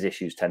 these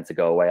issues tend to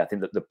go away. I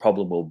think that the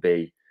problem will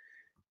be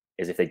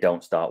is if they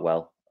don't start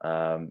well.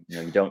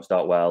 You don't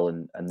start well,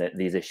 and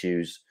these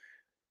issues.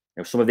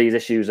 Some of these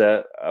issues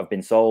have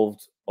been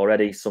solved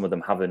already. Some of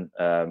them haven't,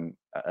 and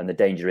the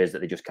danger is that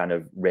they just kind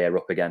of rear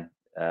up again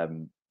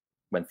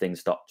when things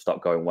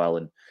stop going well.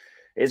 And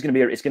it's going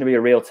to be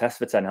a real test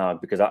for Ten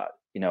Hag because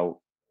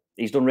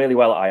he's done really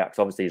well at Ajax.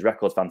 Obviously, his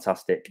record's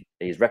fantastic.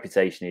 His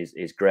reputation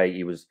is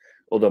great.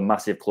 Other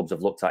massive clubs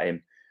have looked at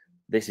him.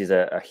 This is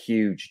a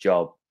huge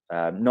job,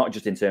 not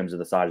just in terms of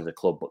the size of the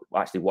club, but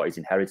actually what he's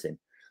inheriting.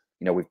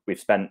 We've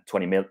spent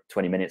 20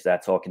 minutes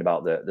there talking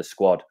about the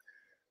squad.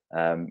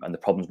 And the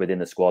problems within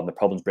the squad and the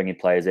problems bringing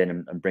players in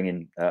and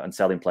bringing and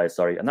selling players.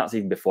 And that's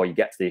even before you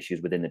get to the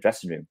issues within the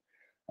dressing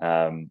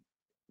room.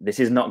 This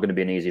is not going to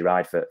be an easy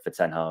ride for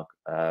Ten Hag.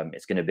 There are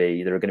going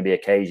to be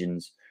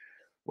occasions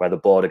where the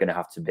board are going to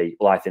have to be.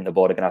 Well, I think the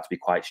board are going to have to be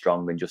quite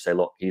strong and just say,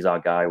 look, he's our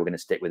guy. We're going to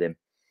stick with him.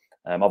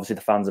 Obviously,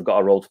 the fans have got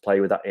a role to play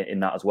with that in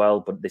that as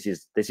well. But this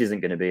isn't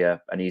going to be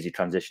an easy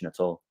transition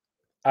at all.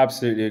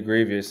 Absolutely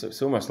agree with you.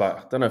 It's almost like,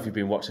 I don't know if you've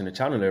been watching the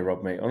channel here,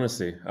 Rob, mate,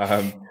 honestly.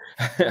 And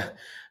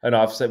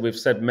we've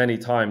said many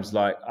times,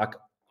 like,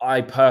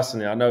 I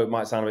personally, I know it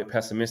might sound a bit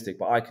pessimistic,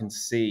 but I can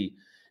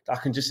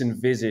just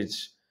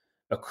envisage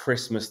a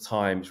Christmas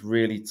time. It's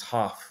really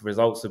tough.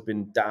 Results have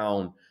been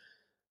down.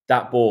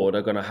 That board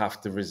are going to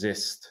have to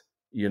resist,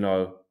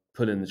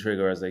 pulling the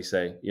trigger, as they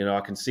say.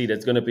 I can see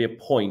there's going to be a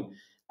point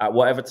at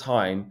whatever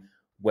time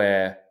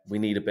where we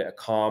need a bit of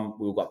calm.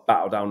 We've got to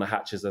battle down the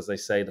hatches, as they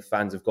say. The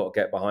fans have got to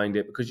get behind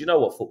it because you know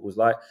what football's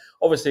like.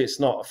 Obviously, it's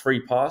not a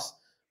free pass.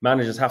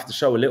 Managers have to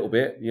show a little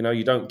bit.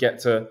 You don't get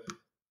to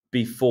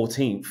be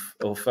 14th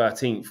or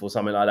 13th or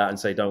something like that and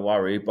say, don't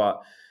worry.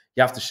 But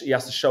he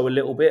has to show a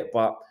little bit.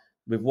 But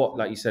with what,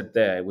 like you said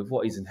there, with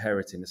what he's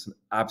inheriting, it's an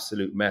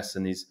absolute mess.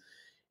 And he's,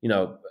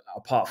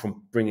 apart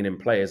from bringing in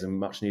players and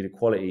much needed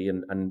quality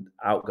and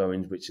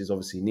outgoings, which is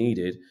obviously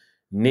needed,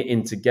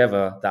 knitting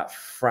together that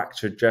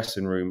fractured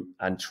dressing room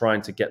and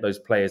trying to get those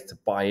players to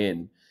buy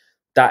in,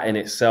 that in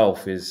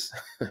itself is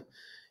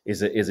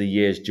is a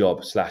year's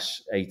job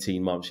 /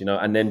 18 months,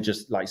 and then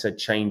just like I said,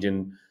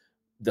 changing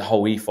the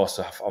whole ethos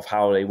of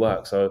how they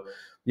work. So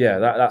yeah,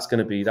 that's going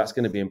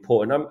to be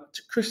important.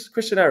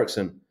 Christian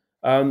Eriksen,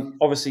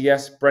 obviously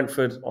yes,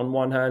 Brentford on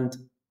one hand,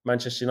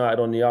 Manchester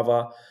United on the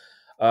other.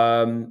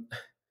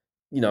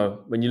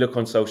 When you look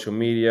on social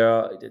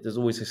media, there's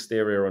always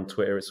hysteria on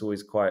Twitter. It's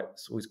always quite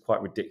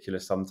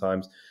ridiculous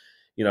sometimes.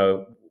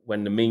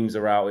 When the memes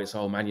are out, it's,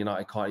 oh, Man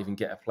United can't even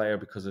get a player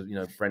because of,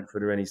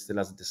 Brentford, and he still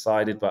hasn't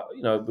decided. But,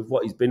 with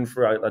what he's been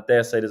through, I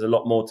dare say there's a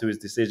lot more to his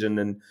decision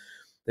than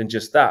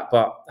just that.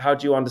 But how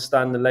do you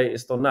understand the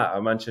latest on that?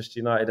 Are Manchester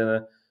United in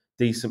a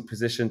decent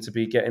position to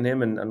be getting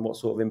him, and what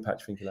sort of impact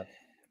do you think he'll have?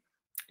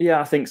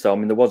 Yeah, I think so. I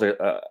mean, there was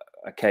a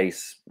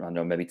case, I don't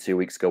know, maybe 2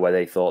 weeks ago where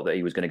they thought that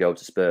he was going to go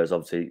to Spurs.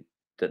 Obviously,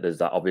 that there's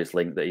that obvious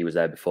link that he was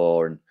there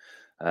before.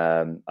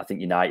 And I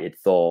think United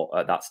thought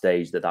at that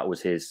stage that was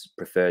his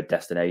preferred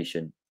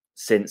destination.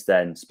 Since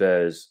then,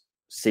 Spurs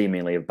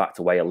seemingly have backed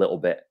away a little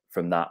bit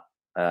from that.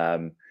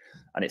 And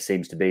it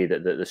seems to be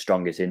that the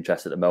strongest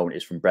interest at the moment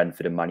is from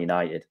Brentford and Man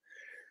United.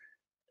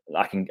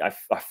 I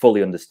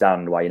fully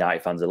understand why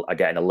United fans are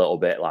getting a little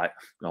bit like,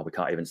 oh, we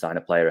can't even sign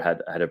a player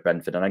ahead of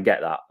Brentford. And I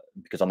get that,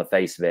 because on the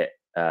face of it,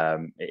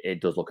 it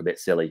does look a bit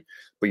silly.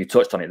 But you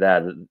touched on it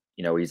there,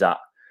 that,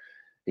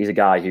 he's a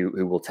guy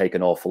who will take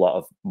an awful lot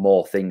of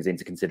more things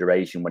into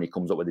consideration when he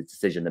comes up with a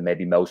decision than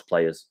maybe most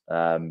players.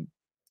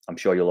 I'm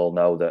sure you'll all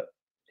know that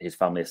his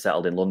family is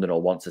settled in London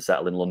or wants to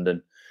settle in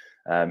London.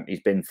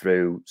 He's been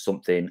through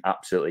something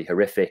absolutely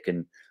horrific,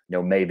 and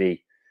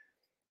maybe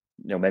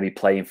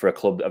playing for a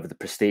club of the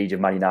prestige of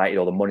Man United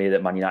or the money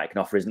that Man United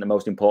can offer isn't the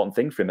most important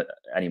thing for him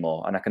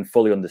anymore. And I can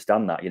fully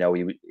understand that.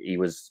 He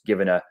was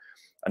given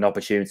an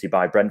opportunity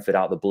by Brentford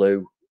out of the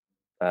blue.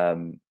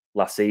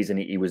 Last season,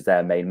 he was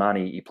their main man.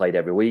 He played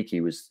every week. He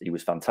was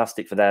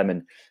fantastic for them,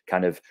 and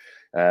kind of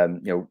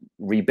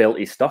rebuilt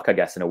his stock, I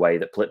guess, in a way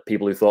that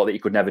people who thought that he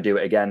could never do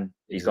it again,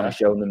 he's gone and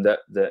shown them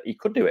that he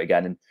could do it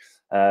again.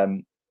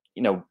 And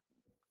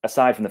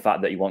aside from the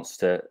fact that he wants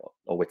to,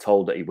 or we're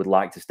told that he would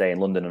like to stay in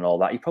London and all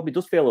that, he probably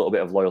does feel a little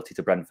bit of loyalty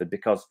to Brentford,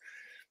 because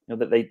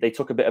that they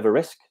took a bit of a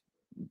risk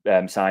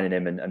signing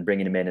him and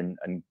bringing him in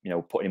and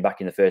putting him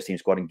back in the first team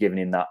squad and giving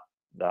him that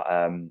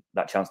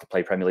chance to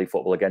play Premier League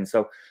football again.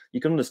 So you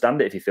can understand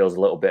it if he feels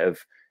a little bit of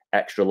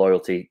extra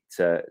loyalty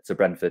to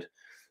Brentford.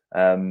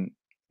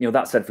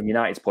 That said, from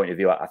United's point of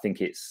view, I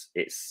think it's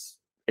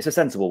a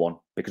sensible one,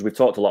 because we've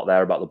talked a lot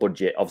there about the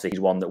budget. Obviously,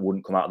 he's one that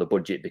wouldn't come out of the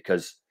budget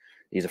because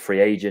he's a free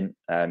agent.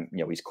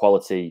 His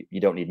quality,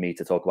 you don't need me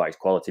to talk about his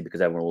quality,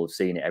 because everyone will have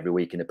seen it every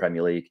week in the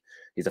Premier League.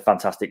 He's a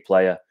fantastic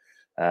player.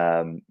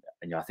 And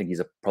I think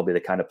he's probably the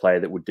kind of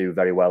player that would do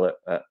very well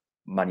at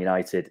Man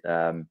United.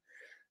 They're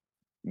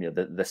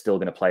still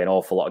going to play an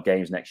awful lot of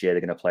games next year.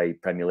 They're going to play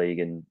Premier League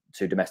and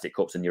 2 domestic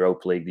cups and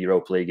Europa League. The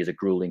Europa League is a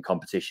grueling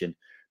competition,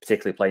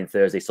 particularly playing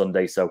Thursday,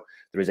 Sunday. So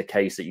there is a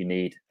case that you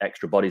need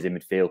extra bodies in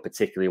midfield,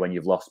 particularly when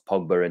you've lost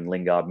Pogba and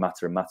Lingard,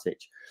 Mata and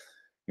Matic.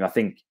 I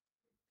think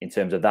in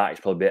terms of that,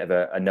 it's probably a bit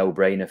of a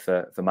no-brainer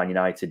for Man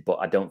United, but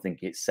I don't think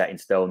it's set in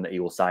stone that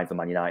he will sign for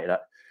Man United.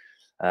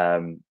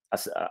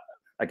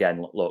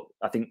 Again, look,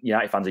 I think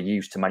United fans are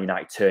used to Man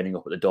United turning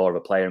up at the door of a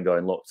player and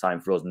going, look,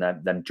 sign for us, and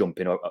then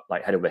jumping up,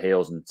 like head over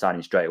heels and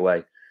signing straight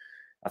away.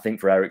 I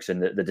think for Eriksen,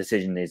 the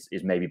decision is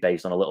maybe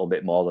based on a little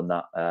bit more than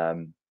that.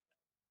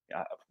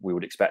 We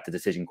would expect a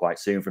decision quite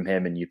soon from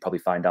him, and you'd probably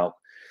find out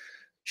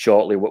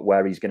shortly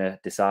where he's going to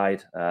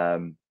decide.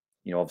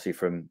 Obviously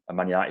from a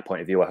Man United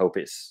point of view, I hope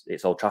it's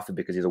Old Trafford,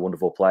 because he's a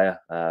wonderful player.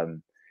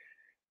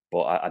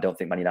 But I don't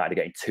think Man United are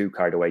getting too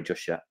carried away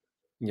just yet.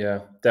 Yeah,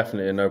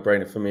 definitely a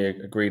no-brainer for me.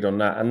 Agreed on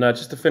that. And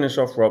just to finish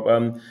off, Rob,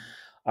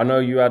 I know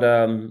you had,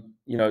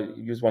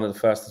 you was one of the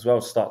first as well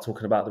to start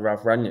talking about the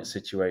Ralf Rangnick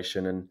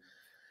situation and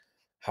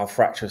how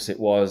fractious it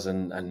was,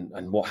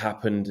 and what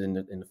happened in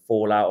the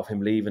fallout of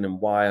him leaving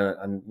and why.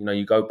 And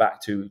you go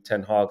back to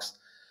Ten Hag's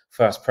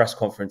first press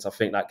conference. I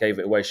think that gave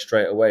it away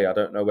straight away. I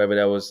don't know whether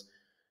there was,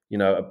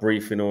 a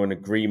briefing or an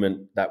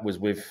agreement that was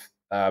with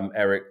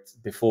Eric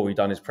before he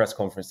done his press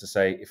conference to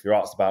say, if you're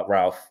asked about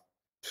Ralf,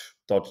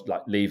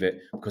 leave it,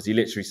 because he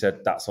literally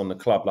said that's on the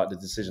club. Like, the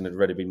decision had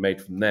already been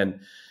made from then.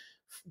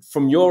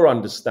 From your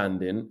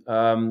understanding,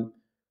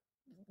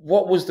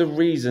 what was the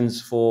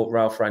reasons for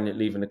Ralf Rangnick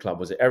leaving the club?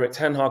 Was it Erik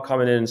Ten Hag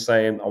coming in and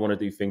saying, I want to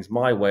do things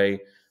my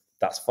way?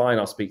 That's fine.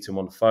 I'll speak to him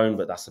on the phone,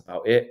 but that's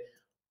about it.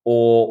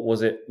 Or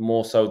was it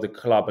more so the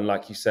club? And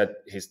like you said,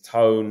 his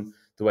tone,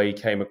 the way he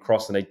came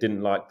across, and they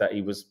didn't like that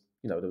he was,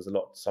 there was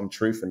some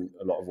truth in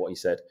a lot of what he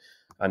said,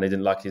 and they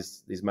didn't like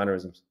his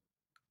mannerisms.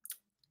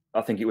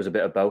 I think it was a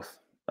bit of both.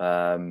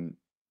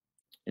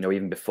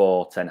 Even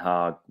before Ten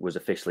Hag was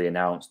officially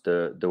announced,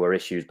 there were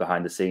issues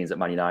behind the scenes at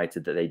Man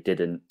United that they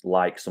didn't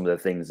like some of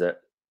the things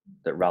that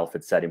Ralf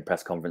had said in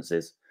press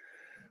conferences.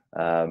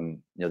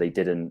 They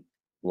didn't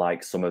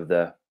like some of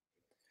the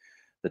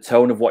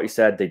tone of what he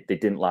said. They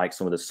didn't like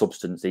some of the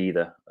substance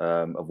either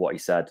of what he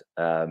said.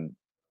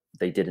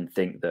 They didn't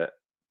think that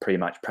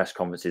pre-match press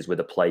conferences were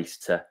the place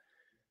to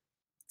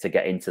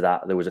get into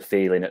that. There was a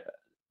feeling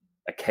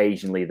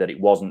occasionally that it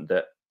wasn't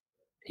that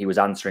he was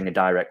answering a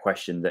direct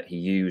question, that he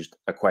used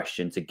a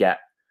question to get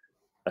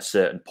a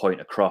certain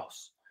point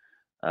across.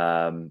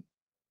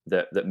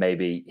 That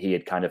maybe he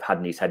had kind of had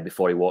in his head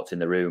before he walked in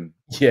the room.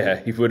 Yeah,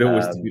 he would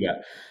always do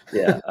that.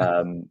 Yeah.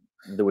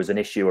 There was an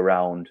issue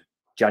around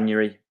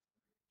January.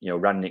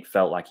 Rangnick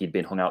felt like he'd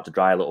been hung out to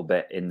dry a little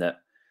bit, in that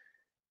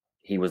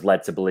he was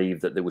led to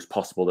believe that it was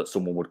possible that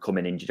someone would come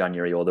in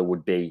January, or there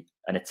would be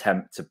an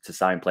attempt to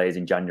sign players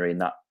in January,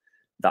 and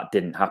that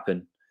didn't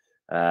happen.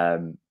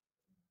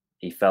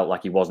 He felt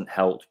like he wasn't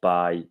helped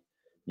by,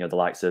 the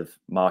likes of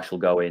Marshall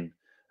going.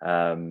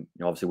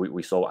 Obviously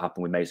we saw what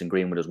happened with Mason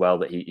Greenwood as well,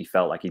 that he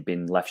felt like he'd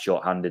been left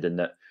short-handed, and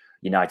that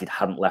United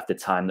hadn't left the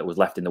time that was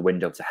left in the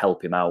window to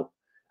help him out,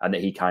 and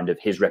that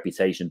his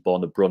reputation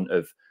borne the brunt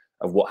of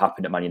what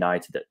happened at Man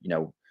United. That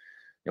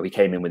he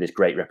came in with this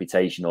great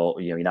reputation, or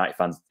United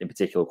fans in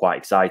particular were quite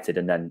excited,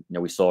 and then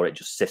we saw it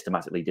just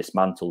systematically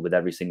dismantled with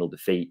every single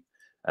defeat,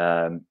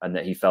 and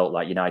that he felt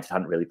like United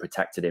hadn't really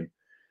protected him.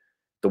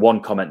 The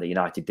one comment that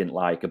United didn't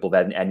like above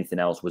anything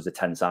else was the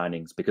 10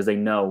 signings, because they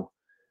know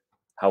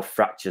how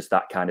fractious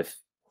that kind of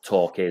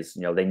talk is.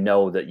 They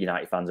know that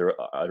United fans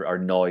are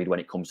annoyed when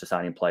it comes to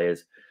signing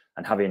players,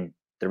 and having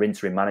their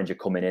interim manager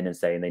coming in and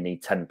saying they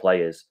need 10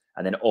 players,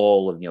 and then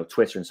all of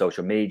Twitter and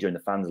social media and the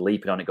fans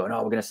leaping on it, going,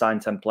 "Oh, we're going to sign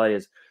 10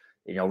 players."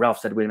 Ralph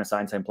said we're going to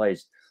sign 10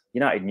 players.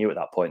 United knew at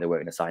that point they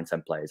weren't going to sign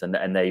 10 players,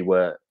 and they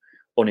were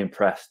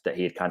unimpressed that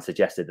he had kind of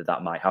suggested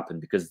that might happen,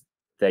 because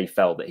they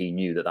felt that he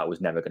knew that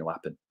was never going to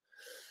happen.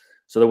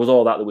 So there was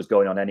all that was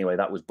going on anyway.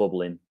 That was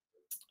bubbling.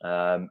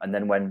 And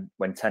then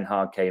when Ten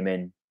Hag came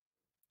in,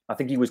 I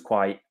think he was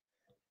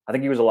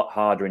a lot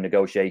harder in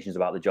negotiations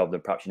about the job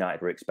than perhaps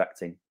United were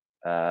expecting.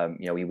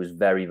 He was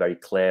very, very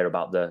clear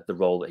about the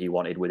role that he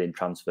wanted within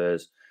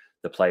transfers,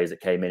 the players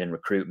that came in and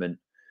recruitment.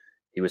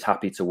 He was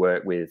happy to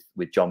work with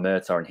John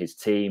Murtaugh and his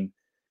team.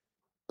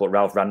 But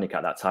Ralph Rangnick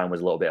at that time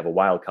was a little bit of a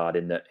wild card,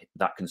 in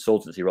that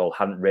consultancy role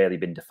hadn't really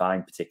been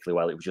defined particularly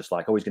well. It was just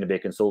like, oh, he's going to be a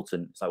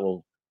consultant. It's like,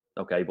 well,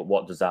 okay, but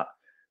what does that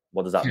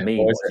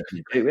mean? What's he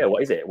going to do? Yeah,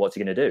 what is it? What's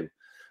he going to do?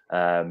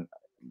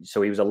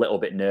 So he was a little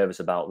bit nervous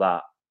about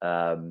that.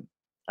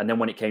 And then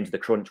when it came to the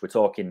crunch, we're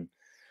talking,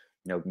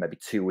 maybe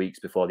 2 weeks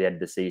before the end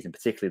of the season,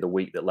 particularly the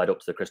week that led up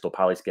to the Crystal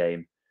Palace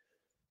game.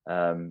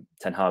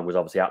 Ten Hag was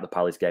obviously at the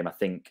Palace game. I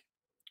think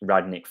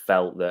Rangnick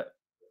felt that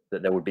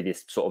there would be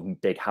this sort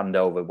of big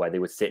handover where they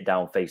would sit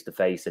down face to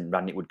face, and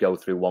Rangnick would go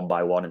through one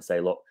by one and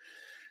say, "Look,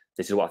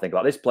 this is what I think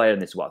about this player,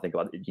 and this is what I think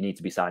about. You need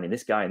to be signing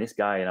this guy and this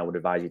guy, and I would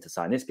advise you to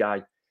sign this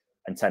guy."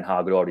 And Ten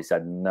Hag had already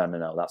said,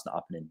 no, that's not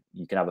happening.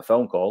 You can have a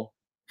phone call.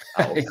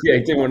 Yeah, he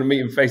didn't want to meet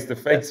him face to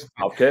face.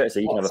 Out of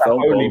courtesy, you can have a phone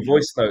call. Only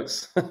voice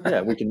notes.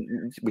 Yeah, we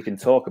can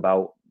talk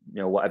about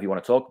whatever you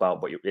want to talk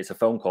about, but it's a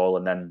phone call,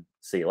 and then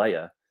see you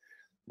later.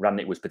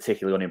 Rangnick was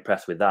particularly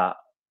unimpressed with that,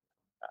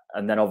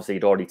 and then obviously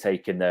he'd already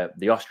taken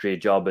the Austria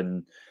job,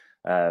 and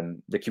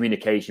the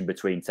communication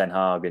between Ten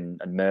Hag and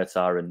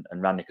Murtaugh and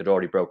Rangnick had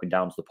already broken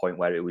down to the point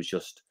where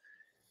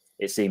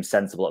it seemed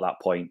sensible at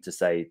that point to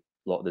say,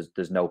 look,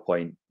 there's no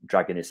point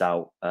dragging this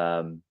out.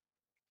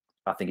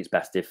 I think it's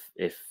best if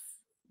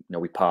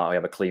we part, we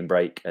have a clean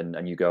break, and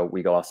we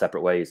go our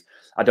separate ways.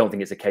 I don't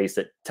think it's a case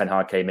that Ten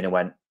Hag came in and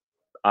went,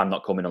 I'm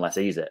not coming unless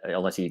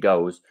he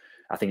goes.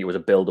 I think it was a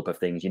build-up of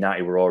things.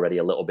 United were already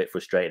a little bit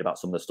frustrated about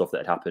some of the stuff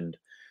that had happened.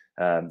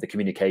 The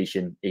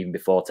communication, even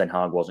before Ten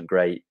Hag, wasn't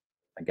great.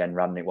 Again,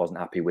 Rangnick wasn't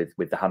happy with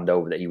the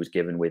handover that he was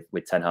given with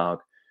Ten Hag.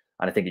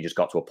 And I think it just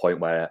got to a point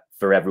where,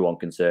 for everyone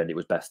concerned, it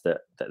was best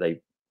that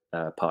they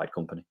parted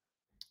company.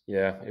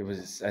 Yeah,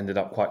 it ended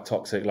up quite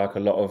toxic, like a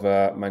lot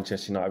of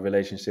Manchester United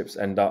relationships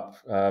end up.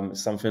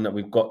 Something that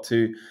we've got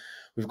to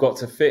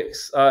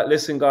fix.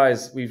 Listen,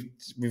 guys, we've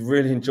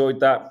really enjoyed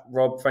that.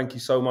 Rob, thank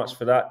you so much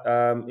for that.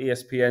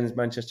 ESPN's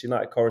Manchester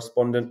United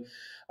correspondent.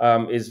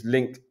 His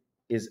link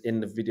is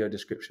in the video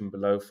description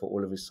below for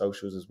all of his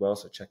socials as well.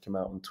 So check him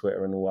out on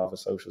Twitter and all other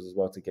socials as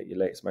well to get your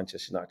latest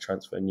Manchester United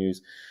transfer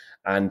news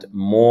and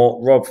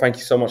more. Rob, thank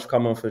you so much for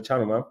coming on for the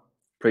channel, man.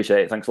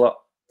 Appreciate it. Thanks a lot.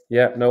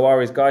 Yeah, no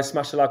worries, guys.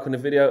 Smash a like on the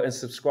video and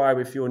subscribe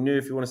if you're new.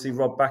 If you want to see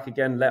Rob back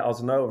again, let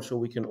us know. I'm sure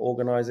we can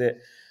organize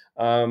it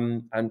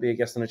and be a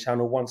guest on the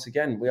channel once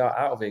again. We are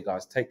out of here,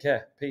 guys. Take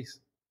care. Peace.